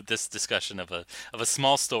conclude this discussion of a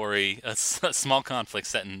small story, a small conflict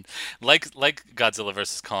set in like Godzilla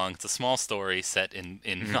versus Kong. It's a small story set in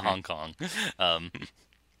Hong Kong,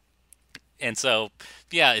 and so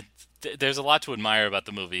yeah, there's a lot to admire about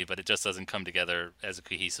the movie, but it just doesn't come together as a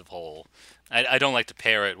cohesive whole. I don't like to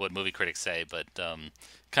parrot what movie critics say, but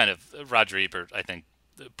kind of Roger Ebert, I think,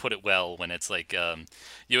 put it well when it's like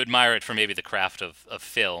you admire it for maybe the craft of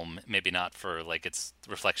film, maybe not for like its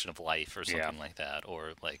reflection of life or something like that,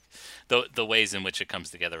 or like the ways in which it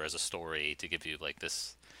comes together as a story to give you like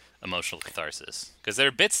this emotional catharsis. Because there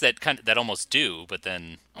are bits that that almost do, but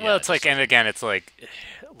then it's like, and again, it's like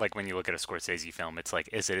when you look at a Scorsese film, it's like,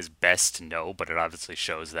 is it his best? No, but it obviously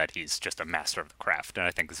shows that he's just a master of the craft. And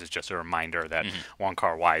I think this is just a reminder that Wong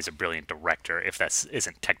Kar-wai is a brilliant director, if that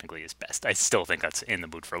isn't technically his best. I still think that's In the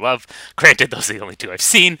Mood for Love. Granted, those are the only two I've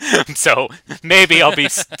seen, so maybe I'll be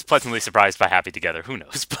pleasantly surprised by Happy Together. Who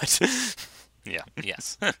knows? But yeah.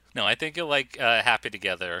 Yes. No, I think you'll like Happy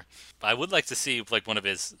Together. I would like to see like one of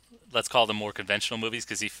his, let's call them more conventional movies,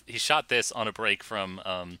 because he shot this on a break from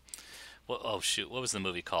what was the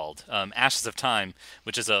movie called? Ashes of Time,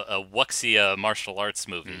 which is a wuxia martial arts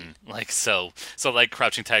movie. Like so like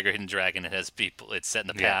Crouching Tiger, Hidden Dragon. It has people. It's set in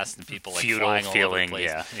the past and people like feudal flying all over the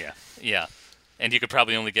place. Yeah. And you could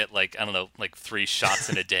probably only get like, I don't know, like 3 shots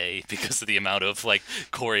in a day because of the amount of like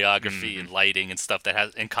choreography and lighting and stuff that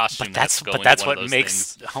has, and costume. But that's what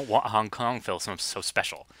makes Hong Kong films so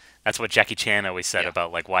special. That's what Jackie Chan always said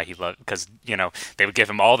about like why he loved, because they would give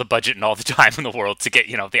him all the budget and all the time in the world to get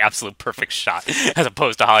the absolute perfect shot, as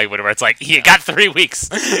opposed to Hollywood where it's like, you got 3 weeks,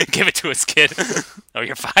 give it to us, kid, or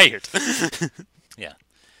you're fired. Yeah.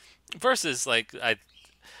 Versus like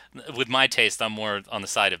with my taste, I'm more on the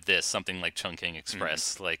side of this, something like Chungking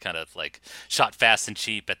Express, like kind of like shot fast and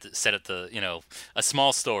cheap set at the a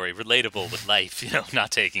small story, relatable with life,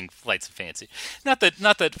 not taking flights of fancy. Not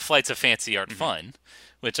that flights of fancy aren't fun,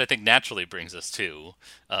 which I think naturally brings us to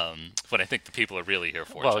what I think the people are really here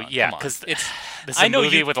for. Well, John. yeah, because it's I a know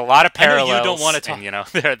movie with a lot of parallels. I know you don't want to talk.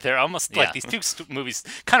 And, they're almost like these two movies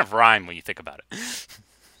kind of rhyme when you think about it.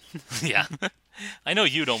 Yeah. I know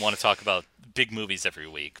you don't want to talk about big movies every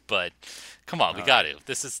week, but come on, we got to.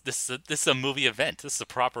 This is a movie event. This is a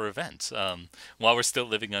proper event. While we're still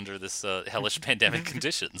living under this hellish pandemic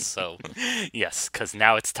conditions. So yes, because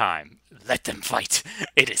now it's time. Let them fight.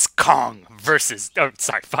 It is Kong versus. Oh,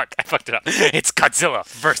 sorry, fuck, I fucked it up. It's Godzilla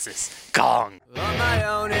versus Kong. On my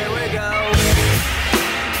own, here we go.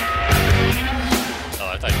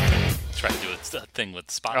 I thought you were going to try to do a thing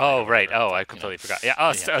with Spotlight. Oh, right. Oh, I completely forgot. Yeah.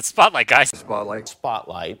 Oh, Spotlight, guys. Spotlight.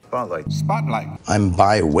 Spotlight. Spotlight. Spotlight. I'm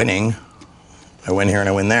by winning. I win here and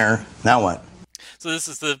I win there. Now what? So this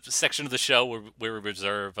is the section of the show where we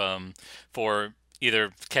reserve for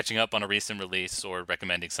either catching up on a recent release or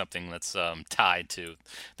recommending something that's tied to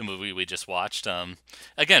the movie we just watched.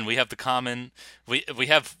 Again, we have the common. We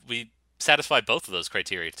satisfied both of those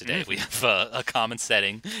criteria today. We have a common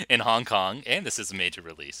setting in Hong Kong, and this is a major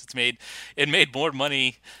release. It made more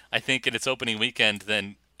money, I think, in its opening weekend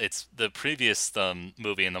than it's the previous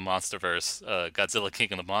movie in the MonsterVerse, Godzilla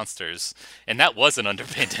King of the Monsters, and that wasn't under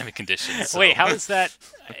pandemic conditions. So. Wait, how is that?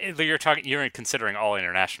 You're considering all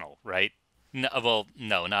international, right? No, well,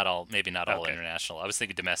 no, not all. Maybe not all international. I was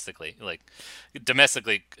thinking domestically.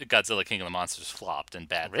 Domestically, Godzilla King of the Monsters flopped and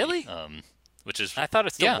badly. Really? Which is I thought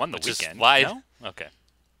it still won the weekend. Why? No? Okay.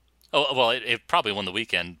 Oh well, it probably won the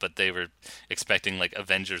weekend, but they were expecting like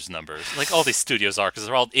Avengers numbers, like all these studios are, because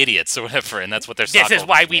they're all idiots or whatever, and that's what they're. This is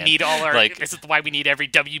why we need all our. This is why we need every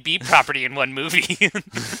WB property in one movie.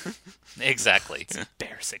 Exactly. It's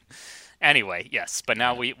embarrassing. Anyway, yes, but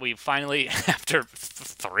now we finally, after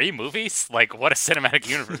 3 movies, like what a cinematic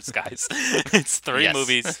universe, guys! It's 3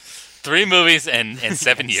 movies and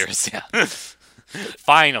 7 years. Yeah.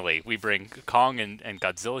 Finally, we bring Kong and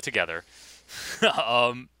Godzilla together,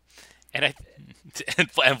 and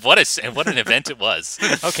what an event it was.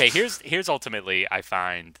 Okay, here's ultimately I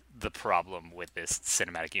find the problem with this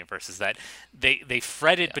cinematic universe is that they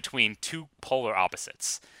fretted between 2 polar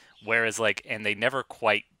opposites, whereas and they never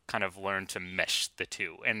quite kind of learned to mesh the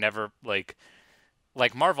two, and never like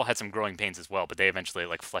Marvel had some growing pains as well, but they eventually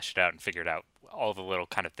fleshed it out and figured out all the little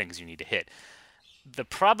kind of things you need to hit. The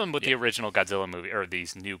problem with the original Godzilla movie, or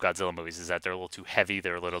these new Godzilla movies, is that they're a little too heavy.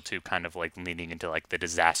 They're a little too kind of leaning into the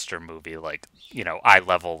disaster movie, eye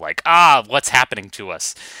level, what's happening to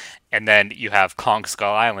us? And then you have Kong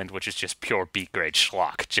Skull Island, which is just pure beat grade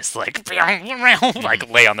schlock, just lay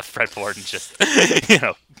on the fretboard and just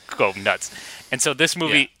go nuts. And so this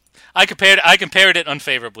movie, I compared it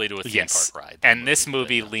unfavorably to a theme park ride. And this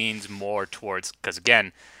movie leans more towards, because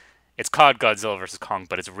again, it's called Godzilla vs. Kong,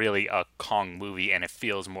 but it's really a Kong movie, and it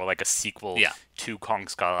feels more like a sequel to Kong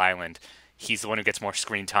Skull Island. He's the one who gets more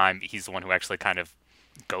screen time. He's the one who actually kind of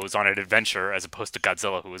goes on an adventure, as opposed to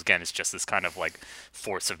Godzilla, who, again, is just this kind of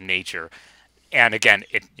force of nature. And again,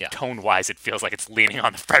 tone-wise, it feels like it's leaning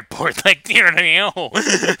on the fretboard,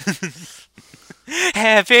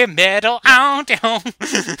 heavy metal on down.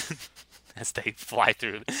 As they fly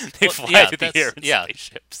through the air in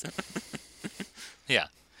spaceships. Yeah.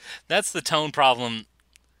 That's the tone problem,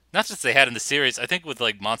 not just they had in the series, I think with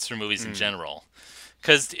monster movies in general.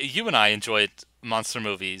 Because you and I enjoyed monster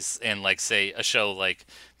movies and say a show like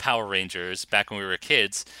Power Rangers back when we were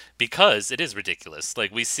kids, because it is ridiculous.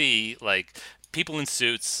 We see people in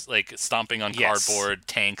suits stomping on cardboard,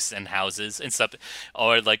 tanks and houses and stuff,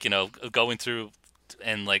 or going through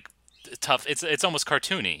and tough. It's almost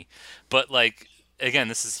cartoony, but again,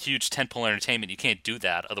 this is huge tentpole entertainment. You can't do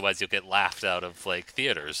that, otherwise you'll get laughed out of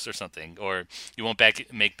theaters or something, or you won't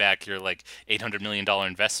make back your $800 million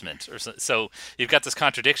investment or so. So you've got this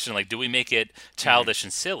contradiction. Do we make it childish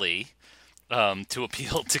and silly to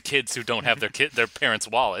appeal to kids who don't have their parents'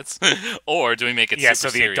 wallets, or do we make it super so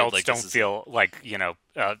the serious? Adults don't feel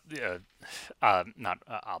not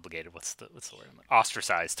obligated. What's the word?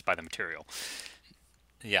 Ostracized by the material.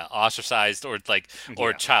 Yeah, ostracized or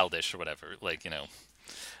childish or whatever,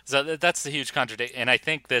 So that's the huge contradiction, and I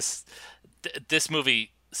think this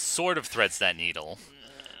movie sort of threads that needle,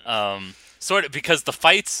 sort of, because the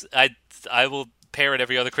fights, I will parrot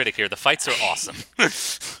every other critic here. The fights are awesome.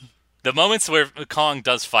 The moments where Kong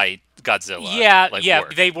does fight Godzilla,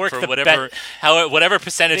 work. They work for the whatever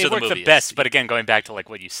percentage of the movie. They work the best, but again, going back to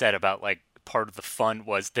what you said about part of the fun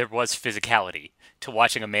was there was physicality to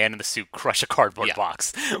watching a man in the suit crush a cardboard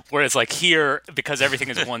box. Whereas here, because everything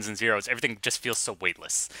is ones and zeros, everything just feels so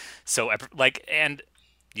weightless. So and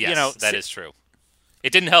yes, that is true.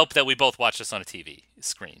 It didn't help that we both watched this on a TV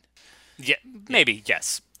screen. Yeah, maybe,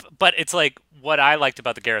 yes. But it's what I liked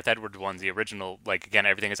about the Gareth Edwards ones, the original, again,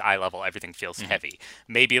 everything is eye level, everything feels heavy.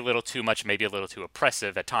 Maybe a little too much, maybe a little too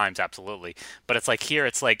oppressive at times, absolutely. But it's here,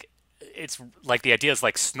 it's it's like the idea is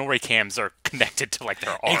like Snorri cams are connected to like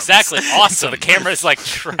their arms. Exactly. Awesome. So the camera is like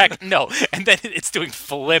and then it's doing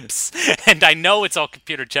flips, and I know it's all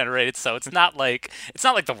computer generated, so it's not like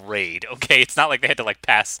the Raid. Okay, it's not like they had to like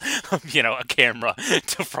pass a camera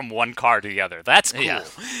from one car to the other. That's cool. Yeah.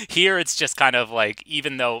 Here it's just kind of like,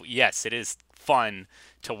 even though yes, it is fun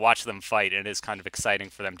to watch them fight, and it is kind of exciting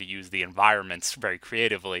for them to use the environments very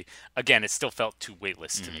creatively. Again, it still felt too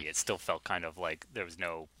weightless to me. It still felt kind of like there was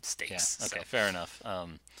no stakes. Yeah. Okay, fair enough.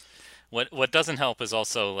 What doesn't help is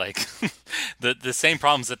also like the same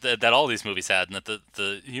problems that all these movies had, and that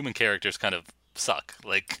the human characters kind of suck.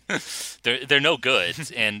 Like they're no good.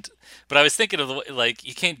 But I was thinking of like,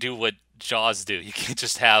 you can't do what Jaws do. You can't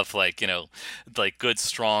just have like good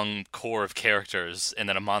strong core of characters and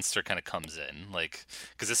then a monster kind of comes in, like,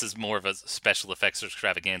 because this is more of a special effects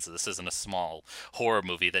extravaganza. This isn't a small horror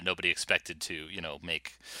movie that nobody expected to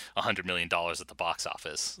make $100 million at the box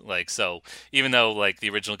office. Like, so even though like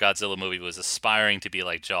the original Godzilla movie was aspiring to be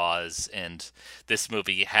like Jaws, and this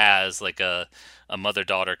movie has like a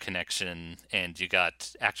mother-daughter connection, and you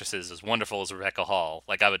got actresses as wonderful as Rebecca Hall.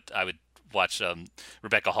 Like, I would watch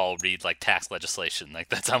Rebecca Hall read like tax legislation. Like,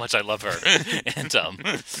 that's how much I love her. And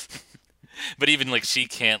but even like she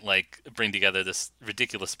can't like bring together this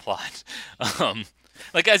ridiculous plot.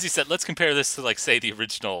 Like, as you said, let's compare this to like, say, the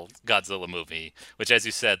original Godzilla movie, which, as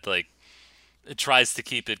you said, like, it tries to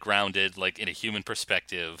keep it grounded like in a human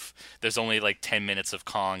perspective. There's only like 10 minutes of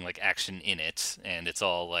Kong like action in it, and it's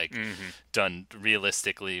all like done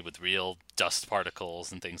realistically with real dust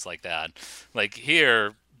particles and things like that. Like,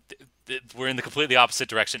 here we're in the completely opposite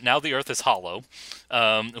direction. Now the Earth is hollow.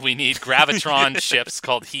 We need gravitron ships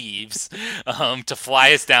called Heaves to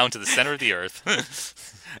fly us down to the center of the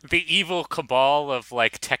Earth. The evil cabal of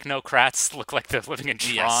like technocrats look like they're living in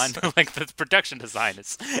Tron. Yes. Like, the production design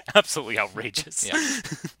is absolutely outrageous. Yeah.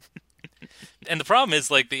 And the problem is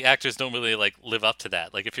like, the actors don't really like live up to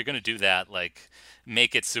that. Like, if you're going to do that, like,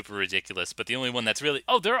 make it super ridiculous. But the only one that's really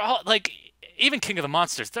they're all like, even King of the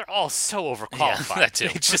Monsters, they're all so overqualified. Yeah, that too.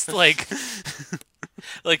 It's just like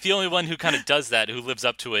like, the only one who kind of does that, who lives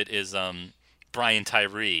up to it, is Brian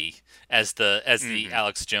Tyree as the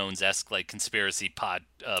Alex Jones-esque like conspiracy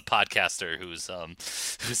podcaster who's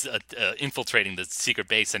infiltrating the secret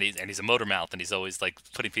base, and he's a motor mouth, and he's always like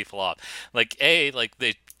putting people off. Like,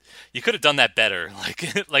 you could have done that better.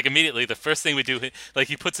 Like immediately, the first thing we do, like,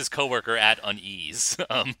 he puts his coworker at unease.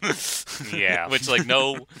 Yeah. Which, like,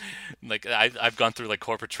 no, like, I've gone through like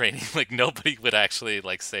corporate training. Like, nobody would actually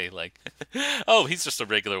like say like, oh, he's just a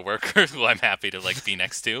regular worker who I'm happy to like be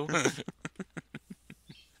next to.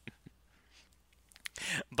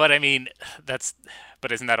 But I mean,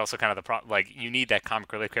 but isn't that also kind of the problem? Like, you need that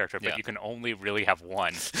comic relief character, but Yeah. you can only really have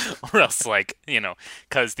one, or else, like,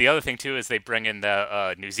 because the other thing too is they bring in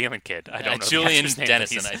the New Zealand kid. I don't know. Julian the actor's name, but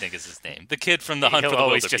Dennison, I think, is his name. The kid from the Hunt for the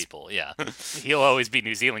always Wilder just- People. Yeah. He'll always be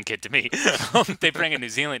New Zealand kid to me. They bring in New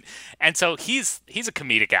Zealand, and so he's a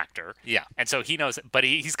comedic actor. Yeah. And so he knows, but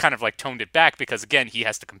he's kind of like toned it back, because again, he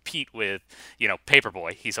has to compete with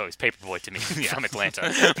Paperboy. He's always Paperboy to me from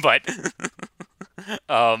Atlanta, but.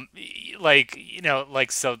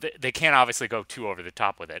 So they can't obviously go too over the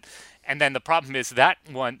top with it. And then the problem is that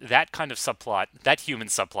kind of subplot, that human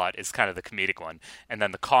subplot, is kind of the comedic one. And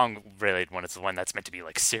then the Kong related one is the one that's meant to be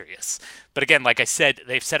like serious. But again, like I said,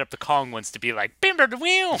 they've set up the Kong ones to be like, bimber the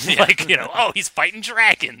wheel! Like, oh, he's fighting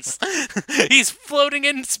dragons. He's floating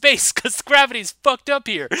in space because gravity's fucked up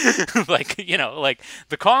here. Like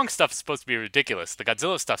the Kong stuff is supposed to be ridiculous. The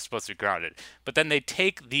Godzilla stuff's supposed to be grounded. But then they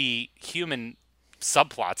take the human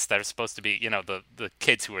subplots that are supposed to be, the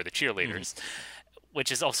kids who are the cheerleaders,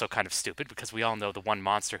 which is also kind of stupid, because we all know the one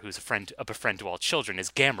monster who's a befriend to all children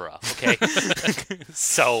is Gamera, okay?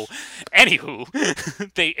 So,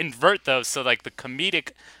 anywho, they invert those, so like the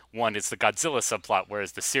comedic one is the Godzilla subplot,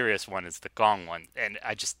 whereas the serious one is the Kong one, and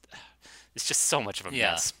it's just so much of a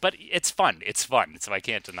mess. But it's fun, so I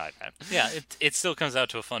can't deny that. Yeah, it still comes out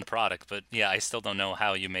to a fun product, but yeah, I still don't know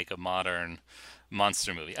how you make a modern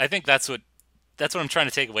monster movie. I think that's what I'm trying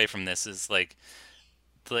to take away from this, is like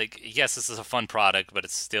yes, this is a fun product, but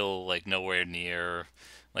it's still like nowhere near,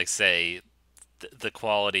 like, say, the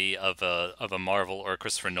quality of a Marvel or a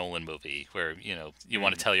Christopher Nolan movie, where you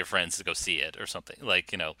want to tell your friends to go see it or something.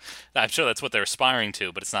 Like, I'm sure that's what they're aspiring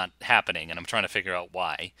to, but it's not happening, and I'm trying to figure out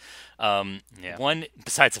why. One,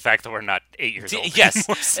 besides the fact that we're not 8 years old. Yes,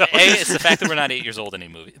 anymore, so. it's the fact that we're not 8 years old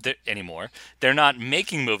anymore. They're not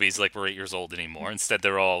making movies like we're 8 years old anymore. Instead,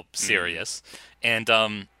 they're all serious. And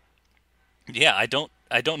I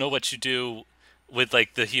don't know what you do with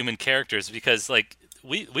like the human characters, because like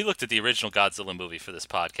we looked at the original Godzilla movie for this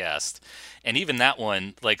podcast, and even that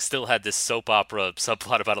one like still had this soap opera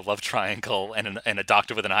subplot about a love triangle and a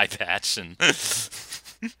doctor with an eye patch, and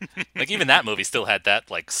like even that movie still had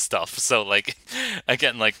that like stuff. So like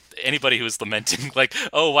again, like anybody who was lamenting like,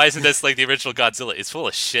 oh, why isn't this like the original Godzilla? It's full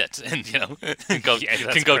of shit, and can go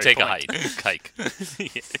take a hike.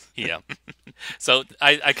 Yeah. So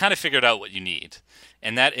I kind of figured out what you need,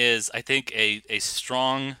 and that is I think a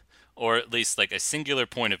strong, or at least like a singular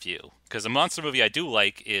point of view. Because a monster movie I do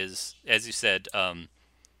like is, as you said, or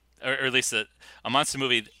at least a monster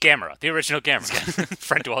movie. Gamera, the original Gamera.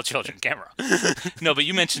 Friend to all children, Gamera. No, but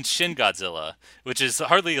you mentioned Shin Godzilla, which is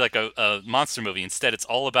hardly like a monster movie. Instead, it's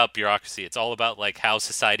all about bureaucracy. It's all about like how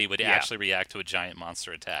society would actually react to a giant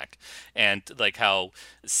monster attack, and like how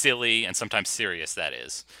silly and sometimes serious that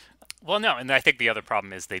is. Well, no, and I think the other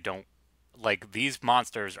problem is they don't, like, these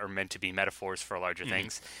monsters are meant to be metaphors for larger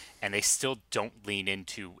things, and they still don't lean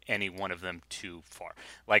into any one of them too far.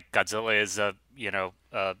 Like, Godzilla is a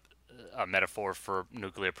metaphor for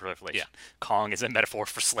nuclear proliferation. Yeah. Kong is a metaphor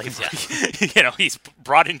for slavery. Yeah. He's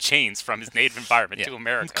brought in chains from his native environment to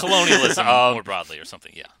America. Colonialism, more broadly, or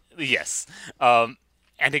something, Yes. And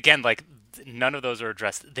again, like, none of those are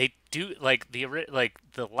addressed. They do, like,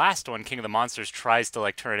 the last one, King of the Monsters, tries to,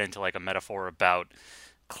 like, turn it into, like, a metaphor about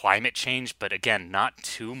climate change, but again, not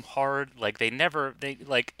too hard. Like,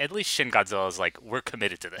 at least Shin Godzilla is like, we're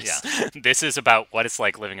committed to this. Yeah. This is about what it's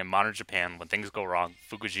like living in modern Japan when things go wrong.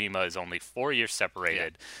 Fukushima is only 4 years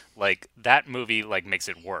separated. Yeah. Like, that movie, like, makes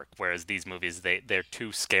it work, whereas these movies, they're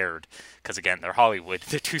too scared, because again, they're Hollywood.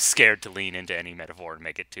 They're too scared to lean into any metaphor and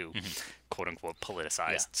make it too, quote-unquote, politicized.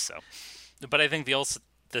 Yeah. So, but I think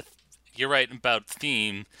you're right about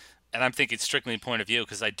theme, and I'm thinking strictly point of view,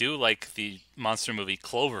 because I do like the monster movie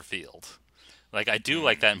Cloverfield. Like, I do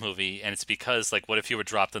like that movie, and it's because, like, what if you were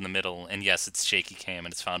dropped in the middle, and yes, it's shaky cam,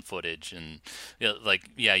 and it's found footage, and,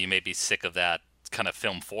 you may be sick of that kind of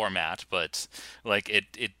film format, but, like,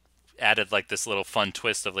 it added, like, this little fun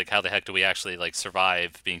twist of, like, how the heck do we actually, like,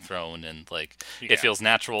 survive being thrown, and, like, it feels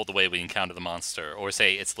natural the way we encounter the monster, or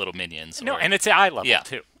say it's little minions. No, and it's eye level,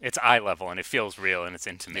 too. It's eye level, and it feels real, and it's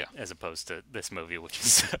intimate, as opposed to this movie, which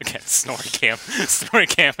is, again, snorri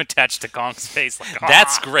cam attached to Kong's face. Like,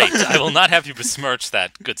 That's great. I will not have you besmirch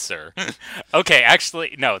that, good sir. Okay,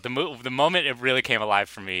 actually, no, the moment it really came alive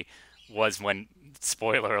for me was when,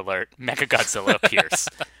 spoiler alert, Mechagodzilla appears.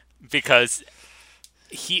 Because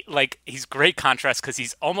he's great contrast, because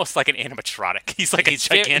he's almost like an animatronic. He's like a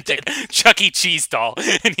gigantic Chuck E. Cheese doll,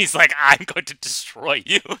 and he's like, I'm going to destroy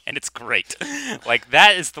you, and it's great. Like,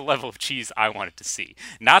 that is the level of cheese I wanted to see.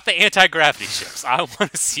 Not the anti-gravity ships. I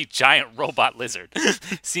want to see giant robot lizard.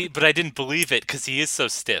 See, but I didn't believe it, because he is so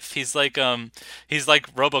stiff. He's like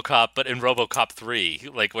RoboCop, but in RoboCop 3,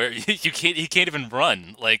 like, where he can't even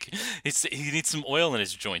run. Like, he needs some oil in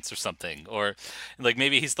his joints or something, or like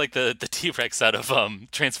maybe he's like the T-Rex out of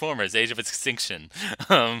Transformers: Age of Extinction,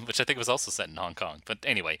 which I think was also set in Hong Kong. But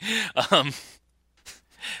anyway, well,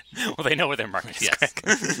 they know where their market is.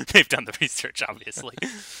 Yes. They've done the research, obviously.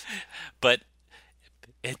 But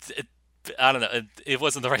I don't know. It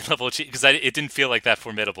wasn't the right level of cheat, because it didn't feel like that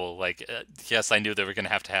formidable. Like, yes, I knew they were going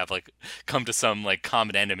to have like come to some like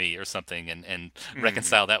common enemy or something and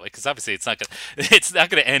reconcile that way. Because obviously it's not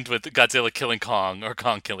going to end with Godzilla killing Kong or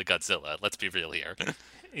Kong killing Godzilla. Let's be real here.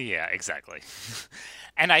 Yeah, exactly.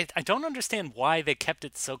 And I don't understand why they kept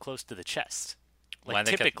it so close to the chest. Like,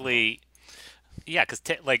 typically, because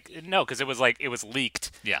because it was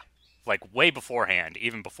leaked. Yeah. Like, way beforehand,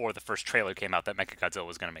 even before the first trailer came out, that Mechagodzilla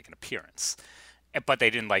was going to make an appearance. But they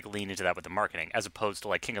didn't, like, lean into that with the marketing, as opposed to,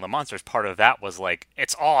 like, King of the Monsters. Part of that was, like,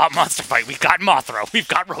 it's all out monster fight. We've got Mothra. We've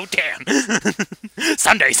got Rodan.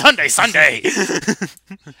 Sunday.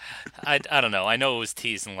 I don't know. I know it was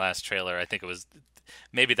teased in the last trailer. I think it was...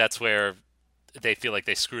 Maybe that's where they feel like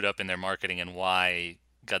they screwed up in their marketing, and why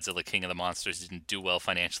Godzilla King of the Monsters didn't do well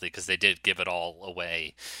financially, because they did give it all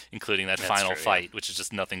away, including that final fight, which is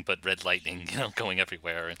just nothing but red lightning, going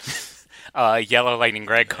everywhere. Yellow Lightning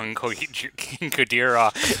Greg King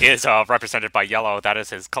Kudir is represented by yellow. That is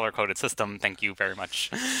his color-coded system. Thank you very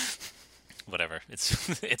much. Whatever.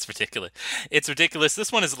 It's ridiculous. It's ridiculous.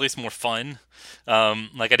 This one is at least more fun.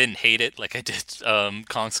 Like, I didn't hate it like I did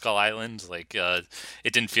Kong Skull Island. Like, it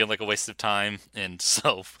didn't feel like a waste of time, and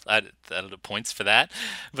so I don't know, points for that.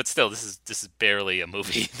 But still, this is barely a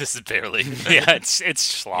movie. This is barely. Yeah, it's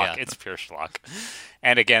schlock. Yeah. It's pure schlock.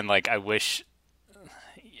 And again, like, I wish,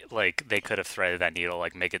 like, they could have threaded that needle.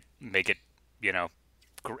 Like, make it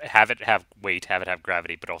have it have weight, have it have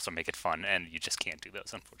gravity, but also make it fun, and you just can't do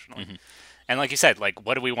those, unfortunately. And like you said, like,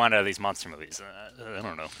 what do we want out of these monster movies? I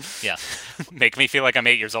don't know. Yeah. Make me feel like I'm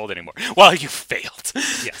 8 years old anymore. Well, you failed.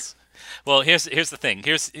 Yes. Well, here's the thing.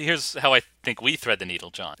 Here's how I think we thread the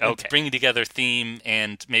needle, John. Okay. Bringing together theme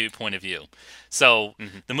and maybe point of view. So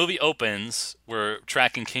the movie opens. We're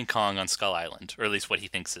tracking King Kong on Skull Island, or at least what he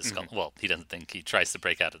thinks is Skull. Well, he doesn't think. He tries to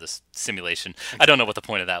break out of this simulation. I don't know what the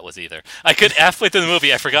point of that was either. I could halfway through the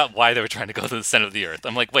movie, I forgot why they were trying to go to the center of the Earth.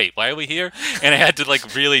 I'm like, wait, why are we here? And I had to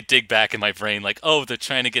like really dig back in my brain, like, oh, they're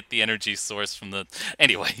trying to get the energy source from the.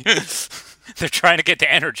 Anyway, They're trying to get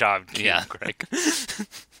to Energon. Yeah. Greg.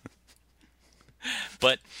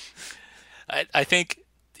 But I think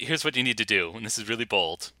here's what you need to do, and this is really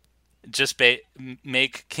bold. Just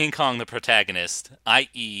make King Kong the protagonist,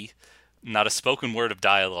 i.e., not a spoken word of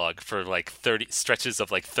dialogue for like 30 stretches of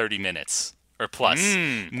like 30 minutes or plus.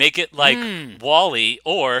 Make it like Wall-E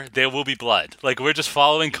or There Will Be Blood. Like we're just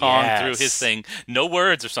following Kong through his thing. No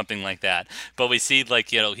words or something like that. But we see like,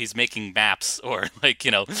 he's making maps or like,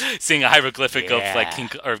 seeing a hieroglyphic of like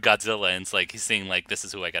King or Godzilla, and it's like he's seeing like this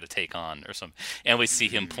is who I got to take on or something. And we see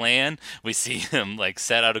him plan, we see him like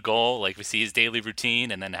set out a goal, like we see his daily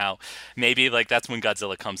routine, and then how maybe like that's when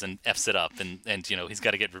Godzilla comes and F's it up, and he's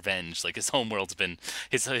got to get revenge. Like his home world's been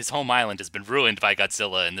his home island has been ruined by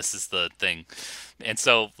Godzilla, and this is the thing. And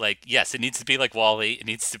so, like, yes, it needs to be like Wall-E. It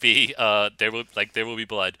needs to be there will be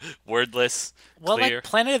blood, wordless, Well, clear. like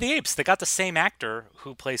Planet of the Apes, they got the same actor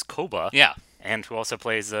who plays Koba. Yeah, And who also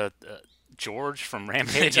plays George from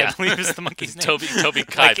Rampage, I Yeah. believe is the monkey's name. Toby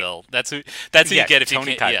Keibel. That's who you get if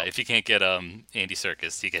Tony you can't. Keibel. If you can't get Andy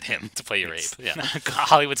Serkis, you get him to play your ape. Yeah,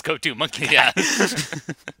 Hollywood's go-to monkey guy. yeah,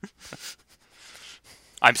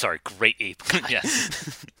 I'm sorry, great ape guy.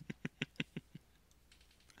 yes.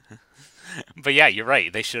 But yeah, you're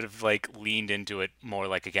right. They should have like leaned into it more,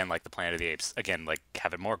 like again, like the Planet of the Apes. Again, like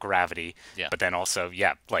have it more gravity. Yeah. But then also,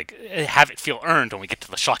 like have it feel earned when we get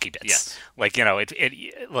to the shocky bits. Yes. Like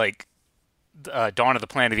it like Dawn of the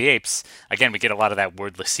Planet of the Apes. Again, we get a lot of that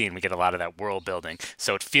wordless scene. We get a lot of that world building.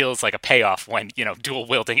 So it feels like a payoff when dual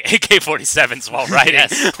wielding AK-47s while riding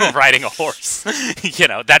while riding a horse.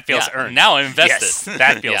 That feels earned. Now I'm invested. Yes,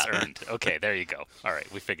 that feels Yeah. earned. Okay, there you go. All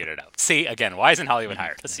right, we figured it out. See, again, why isn't Hollywood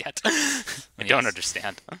hired us yet? I don't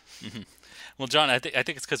understand. Well, John, I think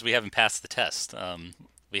it's because we haven't passed the test.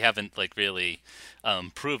 We haven't like really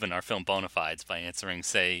proven our film bona fides by answering,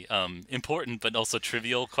 say, important but also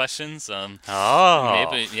trivial questions.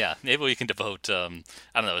 Maybe we can devote I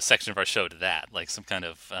don't know, a section of our show to that, like some kind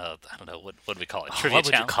of I don't know, what do we call it? Trivia What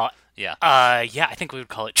would you challenge? call it? Yeah. I think we would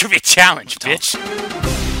call it Trivia Challenge, bitch.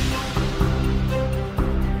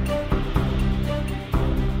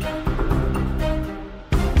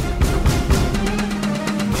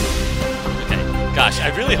 Gosh,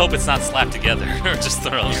 I really hope it's not slapped together or just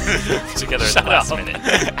thrown together at the last minute.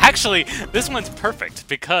 Actually, this one's perfect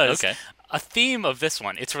because Okay. a theme of this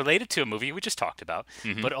one, it's related to a movie we just talked about,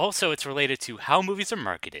 but also it's related to how movies are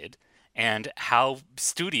marketed and how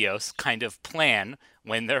studios kind of plan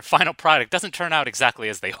when their final product doesn't turn out exactly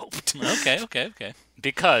as they hoped. Okay.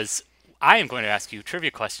 Because I am going to ask you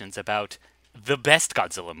trivia questions about the best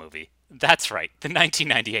Godzilla movie. That's right, the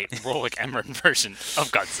 1998 Roland Emmerich version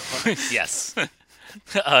of Godzilla. Yes.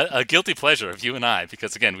 A guilty pleasure of you and I,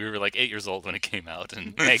 because again, we were like 8 years old when it came out,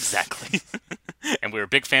 and Exactly. And we were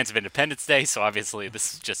big fans of Independence Day, so obviously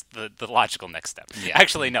this is just the logical next step. Yeah.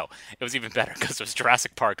 Actually, no, it was even better because it was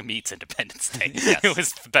Jurassic Park meets Independence Day. Yes. It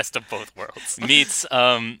was the best of both worlds. meets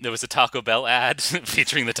there was a Taco Bell ad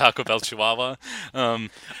featuring the Taco Bell Chihuahua. Oh,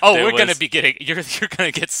 there we're gonna was- be getting you're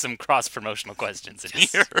gonna get some cross promotional questions in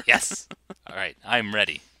here. Yes. All right, I'm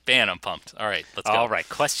ready. Man, I'm pumped. All right, let's go. All right,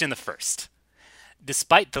 question the first.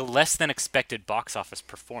 Despite the less than expected box office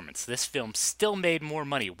performance, this film still made more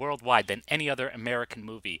money worldwide than any other American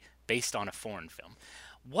movie based on a foreign film.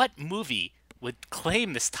 What movie would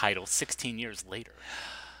claim this title 16 years later?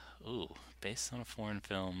 Ooh, based on a foreign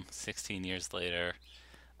film, 16 years later.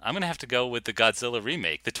 I'm gonna have to go with the Godzilla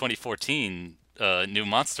remake, the 2014 new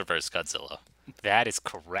MonsterVerse Godzilla. That is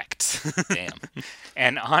correct. Damn.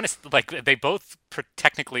 And like they both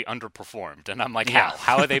technically underperformed, and I'm like, Yeah.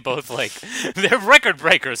 how are they both like they're record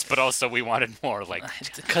breakers, but also we wanted more. Like,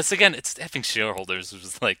 Because again, it's effing shareholders. It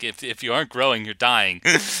was like if you aren't growing, you're dying.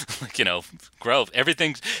 Like, grow.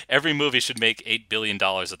 Every movie should make $8 billion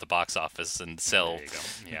at the box office and sell. There you go.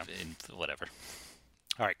 Yeah. In whatever.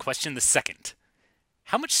 All right, question the second.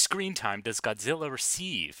 How much screen time does Godzilla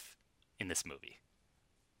receive in this movie?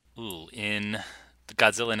 Ooh, in the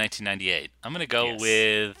Godzilla 1998, I'm gonna go Yes.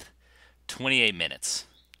 with 28 minutes.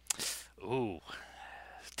 Ooh,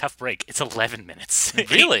 tough break. It's 11 minutes.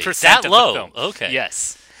 Really? 8% That of the low? film. Okay.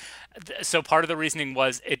 Yes. So part of the reasoning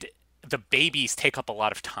was the babies take up a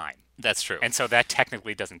lot of time. That's true. And so that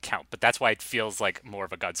technically doesn't count. But that's why it feels like more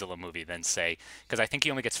of a Godzilla movie than, say, because I think he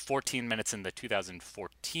only gets 14 minutes in the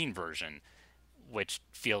 2014 version, which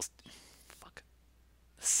feels... Fuck.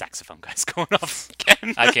 The saxophone guy's going off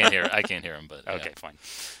again. I can't hear him, but Okay, yeah. fine.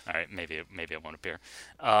 All right, maybe it won't appear.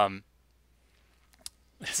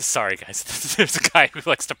 Sorry, guys. There's a guy who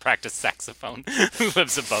likes to practice saxophone who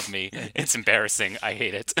lives above me. It's embarrassing. I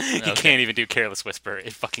hate it. He can't even do Careless Whisper.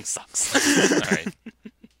 It fucking sucks. All right.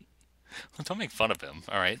 Well, don't make fun of him.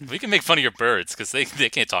 All right. We can make fun of your birds because they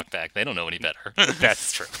can't talk back. They don't know any better.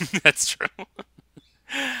 That's true. That's true.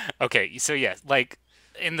 Okay, so yeah, like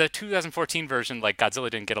in the 2014 version, like Godzilla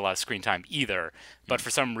didn't get a lot of screen time either, but for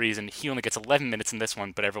some reason he only gets 11 minutes in this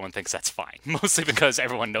one, but everyone thinks that's fine. Mostly because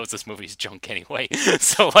everyone knows this movie's junk anyway.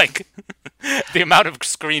 So like the amount of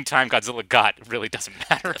screen time Godzilla got really doesn't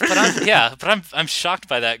matter. But I'm shocked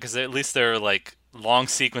by that because at least there are like long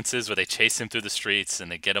sequences where they chase him through the streets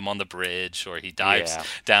and they get him on the bridge, or he dives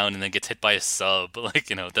down and then gets hit by a sub. Like,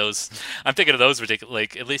 you know, those. I'm thinking of those ridiculous.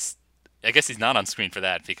 Like, at least I guess he's not on screen for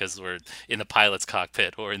that because we're in the pilot's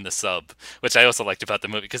cockpit or in the sub, which I also liked about the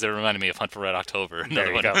movie because it reminded me of Hunt for Red October.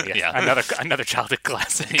 There you go. Yeah. Another childhood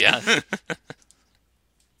classic. Yeah.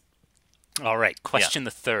 All right, question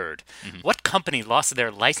the third. What company lost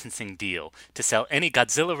their licensing deal to sell any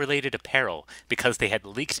Godzilla-related apparel because they had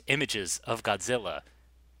leaked images of Godzilla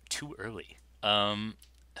too early?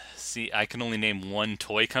 See, I can only name one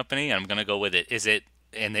toy company, and I'm going to go with it. Is it,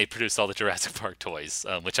 and they produce all the Jurassic Park toys,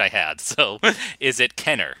 which I had, so is it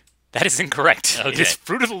Kenner? That is incorrect. Okay. It is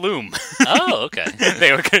Fruit of the Loom. Oh, okay.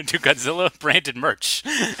 They were going to do Godzilla-branded merch,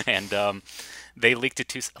 and they leaked it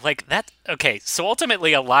too... Like, that... Okay, so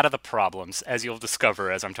ultimately a lot of the problems, as you'll discover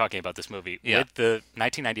as I'm talking about this movie, with the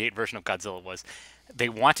 1998 version of Godzilla was they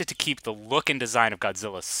wanted to keep the look and design of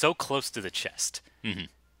Godzilla so close to the chest. Mm-hmm.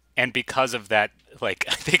 And because of that, like,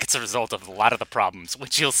 I think it's a result of a lot of the problems,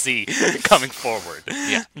 which you'll see coming forward.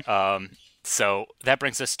 Yeah. So that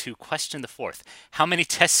brings us to question the fourth. How many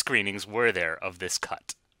test screenings were there of this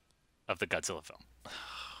cut of the Godzilla film?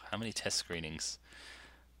 How many test screenings?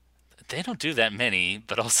 They don't do that many,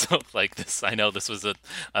 but also, like, this, I know this was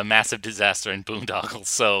a massive disaster in Boondoggle,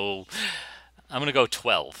 so I'm going to go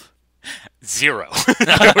 12. 0.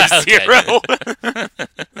 There were 0.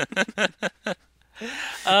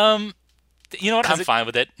 You know what? I'm fine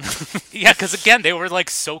with it. Yeah, because again, they were like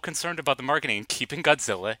so concerned about the marketing and keeping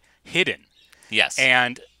Godzilla hidden. Yes.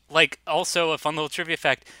 And like also a fun little trivia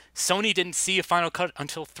fact: Sony didn't see a final cut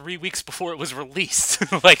until 3 weeks before it was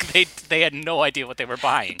released. Like they had no idea what they were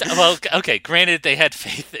buying. Well, okay. Granted, they had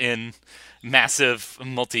faith in massive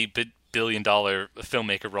multi-billion-dollar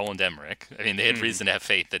filmmaker Roland Emmerich. I mean, they had reason to have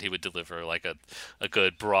faith that he would deliver like a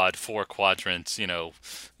good, broad, 4-quadrant, you know,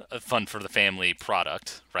 fun for the family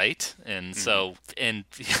product, right? And so, and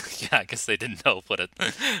yeah, I guess they didn't know what a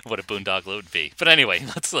boondoggle would be. But anyway,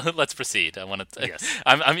 let's proceed. I want to. Yes.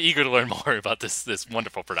 I'm eager to learn more about this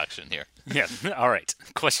wonderful production here. Yeah. All right.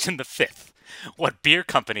 Question the fifth. What beer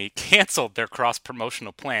company canceled their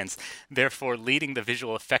cross-promotional plans, therefore leading the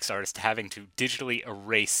visual effects artist to having to digitally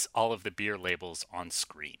erase all of the beer labels on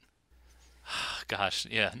screen? Gosh,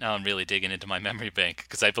 yeah, now I'm really digging into my memory bank,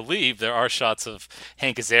 because I believe there are shots of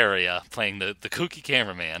Hank Azaria playing the kooky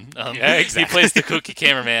cameraman. Yeah, exactly. He plays the kooky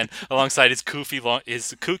cameraman alongside his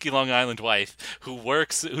kooky Long Island wife,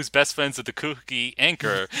 who's best friends with the kooky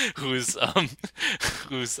anchor, who's an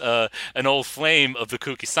old flame of the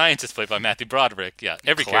kooky scientist played by Matthew Broderick. Yeah,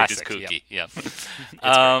 every Classic, character's kooky.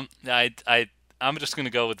 I'm just going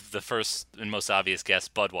to go with the first and most obvious guess,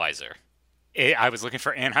 Budweiser. I was looking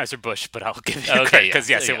for Anheuser-Busch, but I'll give you Okay, credit because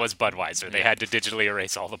yeah, yes, yeah. it was Budweiser. They had to digitally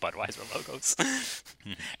erase all the Budweiser logos.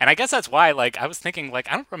 And I guess that's why, like, I was thinking,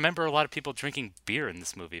 like, I don't remember a lot of people drinking beer in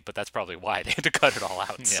this movie, but that's probably why they had to cut it all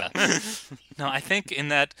out. So. Yeah. No, I think in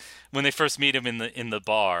that when they first meet him in the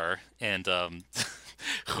bar, and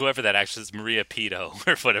whoever that actress is, Maria Pito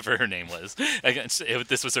or whatever her name was,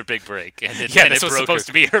 this was her big break, and this was supposed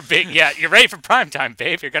to be her big. Yeah, you're ready for primetime,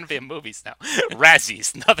 babe. You're gonna be in movies now.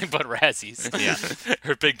 Razzies, nothing but Razzies. Yeah,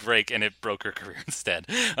 her big break, and it broke her career instead.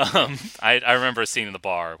 I remember a scene in the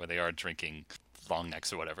bar where they are drinking long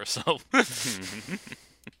necks or whatever. So,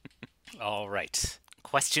 all right.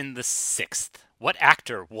 Question the sixth. What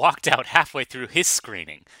actor walked out halfway through his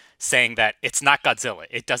screening saying that it's not Godzilla,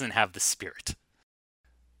 it doesn't have the spirit?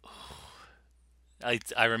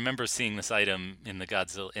 I remember seeing this item in the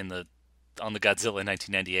Godzilla on the Godzilla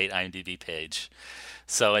 1998 IMDb page.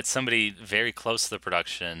 So it's somebody very close to the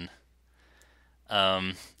production.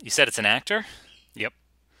 You said it's an actor? Yep.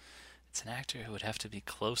 It's an actor who would have to be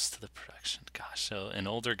close to the production. Gosh, so an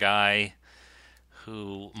older guy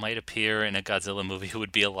who might appear in a Godzilla movie who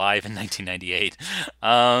would be alive in 1998.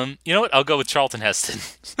 You know what? I'll go with Charlton Heston.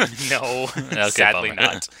 No, Okay, sadly bummer.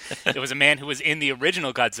 not. It was a man who was in the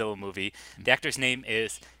original Godzilla movie. The actor's name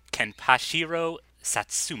is Kenpachiro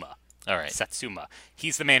Satsuma. All right. Satsuma.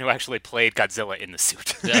 He's the man who actually played Godzilla in the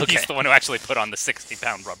suit. Okay. He's the one who actually put on the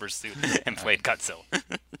 60-pound rubber suit and played Godzilla.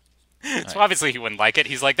 So obviously he wouldn't like it.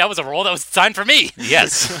 He's like, that was a role that was designed for me.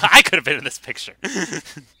 Yes. I could have been in this picture.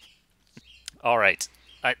 All right.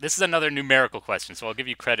 This is another numerical question, so I'll give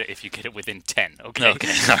you credit if you get it within 10, okay?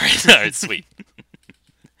 Okay. All right. All right. Sweet.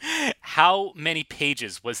 How many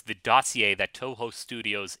pages was the dossier that Toho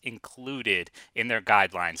Studios included in their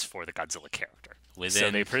guidelines for the Godzilla character?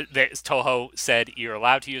 So Toho said, you're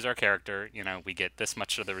allowed to use our character. You know, we get this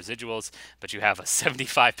much of the residuals, but you have a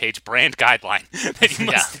 75-page brand guideline that you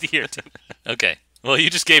must adhere to. Okay. Well,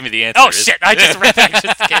 you just gave me the answer. Oh, shit. I just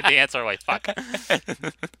gave the answer away. Fuck.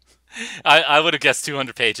 I would have guessed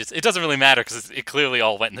 200 pages. It doesn't really matter because it clearly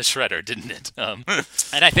all went in the shredder, didn't it?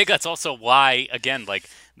 And I think that's also why, again, like,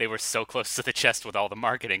 they were so close to the chest with all the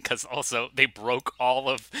marketing, because also they broke all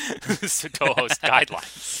of Toho's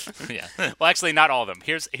guidelines. Yeah. Well, actually, not all of them.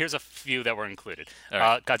 Here's a few that were included. All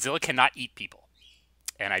right. Godzilla cannot eat people,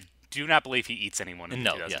 and I do not believe he eats anyone.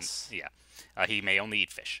 No, yes. Yeah. He may only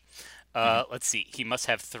eat fish. Let's see. He must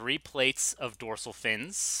have 3 plates of dorsal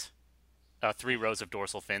fins. 3 rows of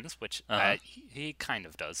dorsal fins, which he kind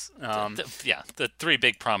of does. The 3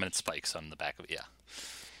 big prominent spikes on the back of it, yeah.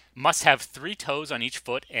 Must have 3 toes on each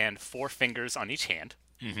foot and 4 fingers on each hand.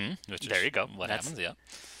 Mm-hmm. There you go. What happens, yeah.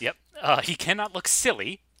 Yep. He cannot look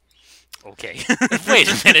silly. Okay.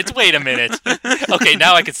 Wait a minute. Okay,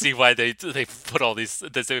 now I can see why they put all these.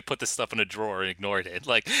 They put this stuff in a drawer and ignored it.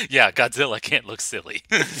 Like, yeah, Godzilla can't look silly.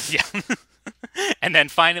 Yeah. And then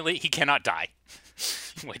finally, he cannot die,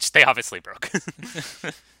 which they obviously broke.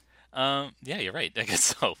 Yeah, you're right. I guess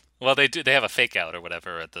so. Well, they do. They have a fake out or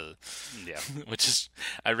whatever at the. Yeah. Which is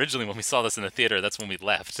originally when we saw this in the theater. That's when we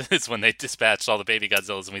left. It's when they dispatched all the baby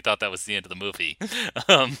Godzillas, and we thought that was the end of the movie.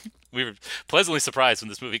 We were pleasantly surprised when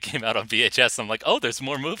this movie came out on VHS. I'm like, oh, there's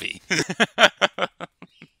more movie. I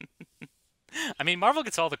mean, Marvel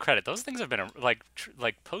gets all the credit. Those things have been like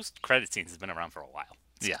post-credit scenes has been around for a while.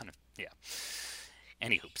 It's Yeah. Yeah.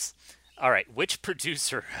 Any hoops. All right, which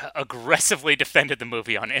producer aggressively defended the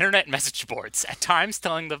movie on internet message boards, at times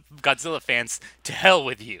telling the Godzilla fans to hell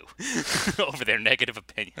with you over their negative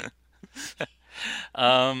opinion?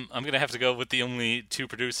 I'm going to have to go with the only 2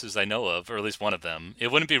 producers I know of, or at least one of them.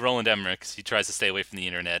 It wouldn't be Roland Emmerich, 'cause he tries to stay away from the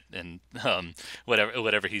internet and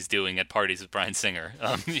whatever he's doing at parties with Bryan Singer.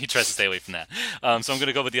 He tries to stay away from that. So I'm going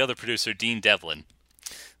to go with the other producer, Dean Devlin.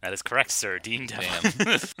 That is correct, sir. Dean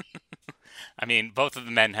Devlin. I mean, both of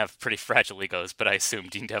the men have pretty fragile egos, but I assume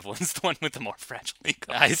Dean Devlin's the one with the more fragile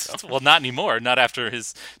ego. Well, not anymore. Not after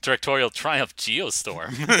his directorial triumph,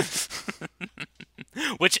 Geostorm.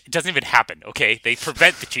 Which doesn't even happen, okay? They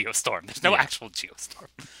prevent the Geostorm. There's no actual Geostorm.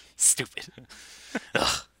 Stupid.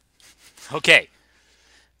 Ugh. Okay.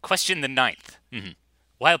 Question the 9th. Mm-hmm.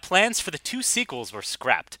 While plans for the 2 sequels were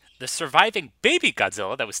scrapped, the surviving baby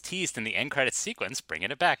Godzilla that was teased in the end credits sequence,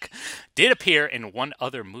 bringing it back, did appear in one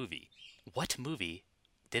other movie. What movie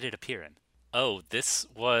did it appear in? Oh, this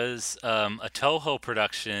was a Toho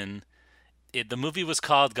production. The movie was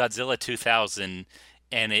called Godzilla 2000,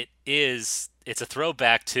 and it's a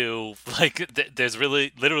throwback to, like, there's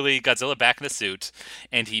literally Godzilla back in the suit,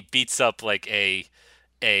 and he beats up like a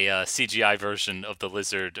CGI version of the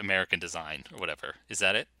lizard American design or whatever. Is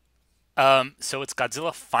that it? So it's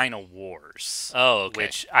Godzilla Final Wars. Oh, okay.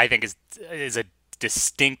 Which I think is a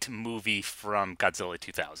distinct movie from Godzilla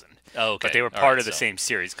 2000. Oh, okay. But they were part of the same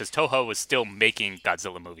series, because Toho was still making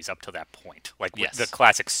Godzilla movies up to that point, like Yes. the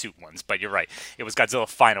classic suit ones. But you're right, it was Godzilla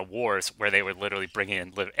Final Wars where they were literally bringing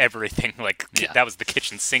in everything. Like that was the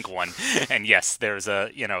kitchen sink one. And yes, there's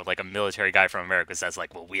a military guy from America says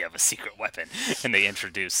like, well, we have a secret weapon, and they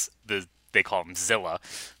introduce they call him Zilla,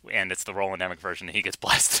 and it's the Roland Emmerich version, and he gets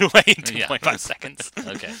blasted away in 2.5 seconds.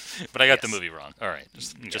 Okay. But I got the movie wrong. All right.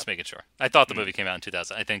 Just making sure. I thought the movie came out in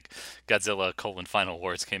 2000. I think Godzilla: Final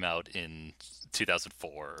Wars came out in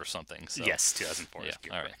 2004 or something. So. Yes, 2004.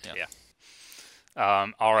 Yeah. All right.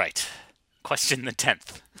 Yeah. All right. Question the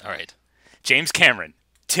 10th. All right. James Cameron,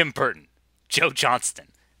 Tim Burton, Joe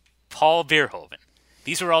Johnston, Paul Verhoeven.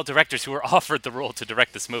 These were all directors who were offered the role to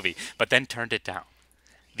direct this movie, but then turned it down.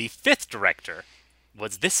 The 5th director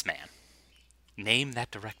was this man. Name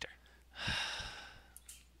that director.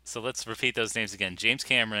 So let's repeat those names again. James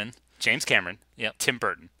Cameron. Yep. Tim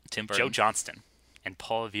Burton. Joe Joe Johnston. And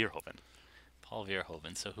Paul Verhoeven. Paul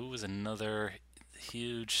Verhoeven. So who was another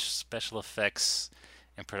huge special effects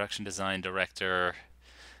and production design director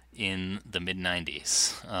in the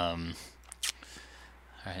mid-90s? All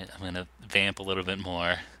right, I'm going to vamp a little bit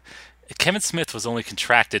more. Kevin Smith was only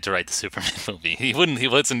contracted to write the Superman movie. He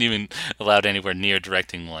wasn't even allowed anywhere near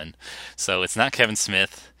directing one. So it's not Kevin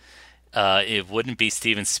Smith. It wouldn't be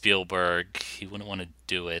Steven Spielberg. He wouldn't want to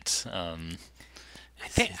do it. I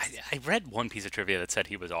think I read one piece of trivia that said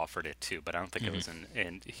he was offered it too, but I don't think it was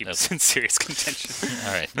in he was in serious contention.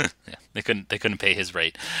 All right, yeah, they couldn't pay his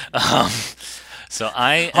rate. So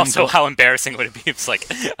how embarrassing would it be if it's like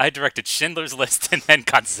I directed Schindler's List and then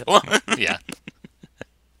Godzilla? Yeah.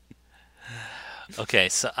 Okay,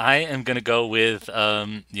 so I am going to go with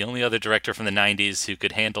the only other director from the 90s who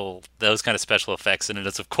could handle those kind of special effects, and it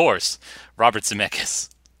is, of course, Robert Zemeckis.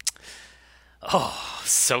 Oh,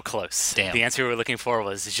 so close. Damn. The answer we were looking for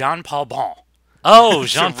was Jean-Paul Bon. Oh,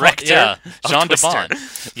 Jean Director Jean de Twister. Bon.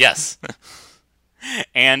 Yes.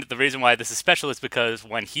 And the reason why this is special is because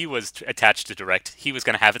when he was attached to direct, he was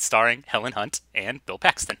going to have it starring Helen Hunt and Bill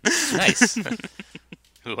Paxton. Nice.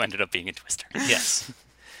 Who ended up being in Twister. Yes.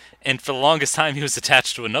 And for the longest time, he was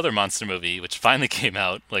attached to another monster movie, which finally came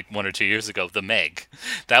out like 1 or 2 years ago, The Meg.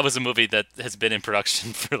 That was a movie that has been in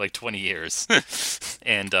production for like 20 years.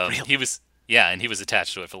 And he was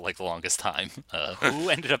attached to it for like the longest time. Who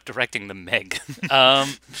ended up directing The Meg?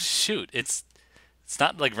 Shoot, it's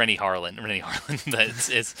not like Rennie Harlan,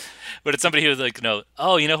 but but it's somebody who like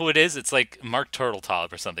oh, you know who it is? It's like Mark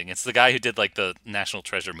Turteltaub or something. It's the guy who did like the National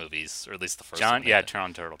Treasure movies, or at least the first one.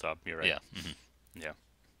 John Turteltaub. You're right. Yeah. Mm-hmm. Yeah.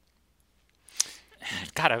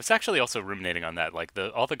 God, I was actually also ruminating on that. Like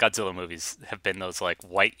all the Godzilla movies have been those like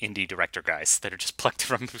white indie director guys that are just plucked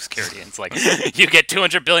from obscurity. And it's like, you get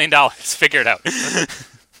 $200 billion, figure it out.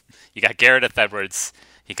 You got Gareth F. Edwards.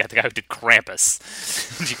 You got the guy who did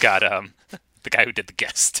Krampus. You got the guy who did The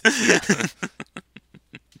Guest.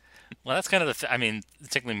 Well, that's kind of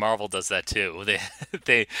technically Marvel does that too.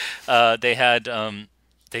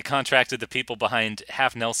 They contracted the people behind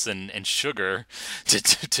Half Nelson and Sugar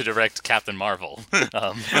to direct Captain Marvel,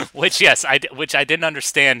 which I didn't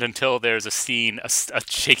understand until there's a scene, a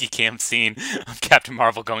shaky cam scene of Captain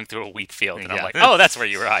Marvel going through a wheat field, and I'm like, oh, that's where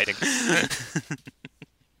you were hiding.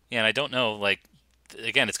 Yeah, and I don't know, like,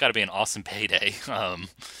 again, it's got to be an awesome payday,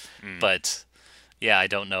 but yeah, I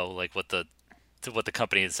don't know like what the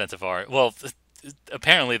company incentive are. Well.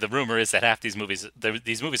 Apparently, the rumor is that half these movies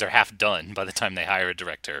are half done by the time they hire a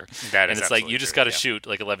director. That is, and it's like you just got to shoot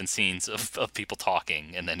like 11 scenes of people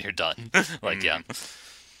talking, and then you're done. Like, yeah,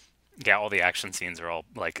 all the action scenes are all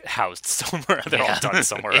like housed somewhere. They're all done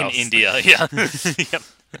somewhere else. In India, yeah, yep.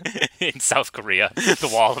 In South Korea, the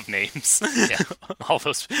Wall of Names. Yeah, all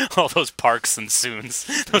those parks and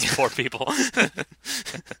soons. Those poor people.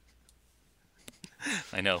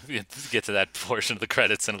 I know. You get to that portion of the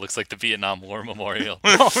credits, and it looks like the Vietnam War Memorial.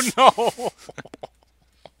 Oh, no!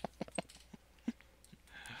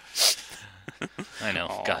 I know.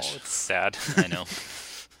 Oh, gosh. It's sad. I know.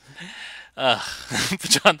 But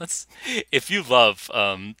John, if you love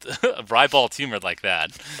ribald humor like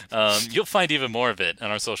that, you'll find even more of it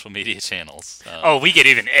on our social media channels. We get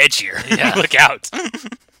even edgier. Yeah. Look out.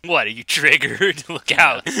 What, are you triggered? Look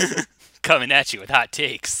out. Coming at you with hot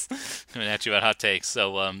takes.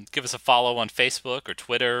 So give us a follow on Facebook or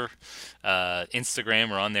Twitter,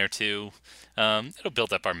 Instagram. We're on there too. It'll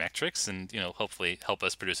build up our metrics and hopefully help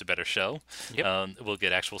us produce a better show. Yep. We'll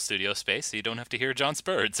get actual studio space, so you don't have to hear John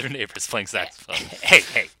Spurds or neighbors playing saxophone.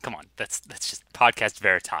 Hey, come on. That's just podcast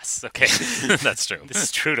veritas. Okay, that's true. This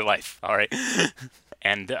is true to life. All right.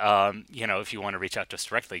 And, if you want to reach out to us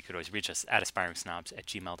directly, you could always reach us at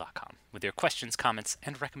aspiringsnobs@gmail.com with your questions, comments,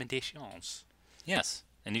 and recommendations. Yes.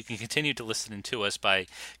 And you can continue to listen to us by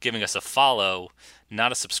giving us a follow,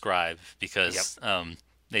 not a subscribe, because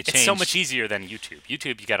they changed. It's so much easier than YouTube.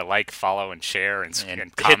 YouTube, you got to like, follow, and share, and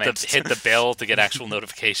comment. Hit the bell to get actual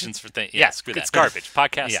notifications for things. Yeah, screw that. It's garbage.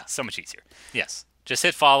 Podcast, so much easier. Yes. Just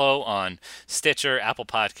hit follow on Stitcher, Apple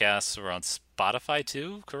Podcasts, or on Spotify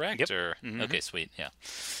too, correct? Yep. Okay, sweet, yeah.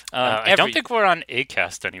 I don't think we're on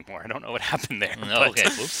Acast anymore. I don't know what happened there. Okay,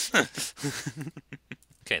 whoops.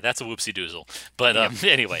 Okay, that's a whoopsie doozle. But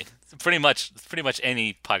anyway, pretty much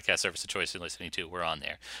any podcast service of choice you're listening to, we're on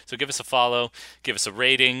there. So give us a follow, give us a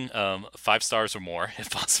rating, 5 stars or more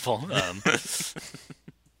if possible.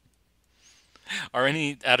 Are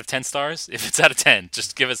any out of 10 stars? If it's out of 10,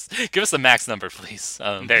 just give us the max number, please.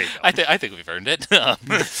 There you go. I think we've earned it.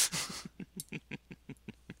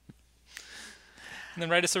 And then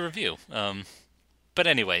write us a review. But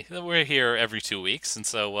anyway, we're here every 2 weeks, and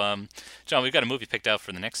so, John, we've got a movie picked out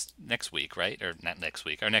for the next week, right? Or not next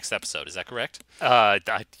week, our next episode. Is that correct?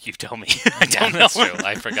 You tell me. I don't know. That's true.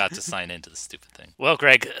 I forgot to sign into the stupid thing. Well,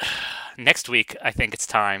 Greg, next week I think it's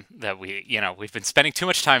time that we've been spending too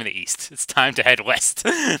much time in the East. It's time to head west.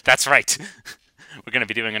 That's right. We're going to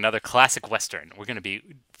be doing another classic Western. We're going to be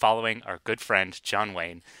following our good friend John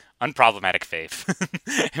Wayne, unproblematic fave,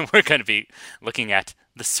 and we're going to be looking at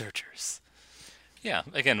The Searchers. Yeah,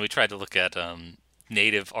 again, we tried to look at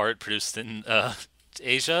native art produced in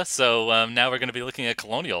Asia, so now we're going to be looking at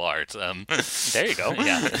colonial art. There you go.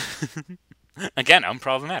 Yeah. Again,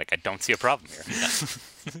 unproblematic. I don't see a problem here. Yeah.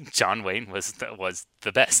 John Wayne was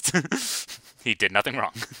the best. He did nothing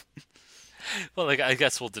wrong. Well, I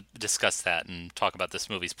guess we'll discuss that and talk about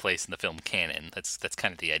this movie's place in the film canon. That's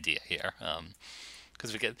kind of the idea here,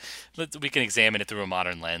 because we can examine it through a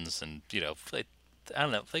modern lens, and I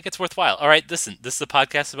don't know. I think it's worthwhile. All right, listen. This is a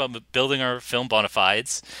podcast about building our film bona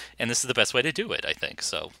fides, and this is the best way to do it, I think.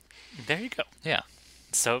 So, there you go. Yeah.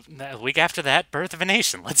 So, a week after that, Birth of a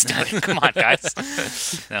Nation. Let's do it. Come on, guys.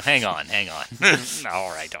 Now, hang on.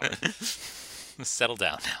 All right. Let's settle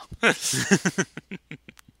down now.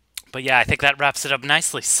 But yeah, I think that wraps it up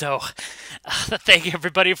nicely. So, thank you,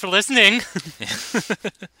 everybody, for listening.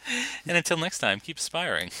 And until next time, keep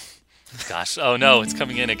aspiring. Gosh, oh no, it's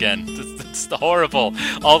coming in again. It's the horrible.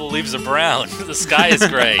 All the leaves are brown. The sky is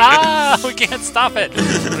gray. We can't stop it.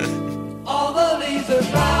 All the leaves are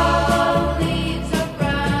brown.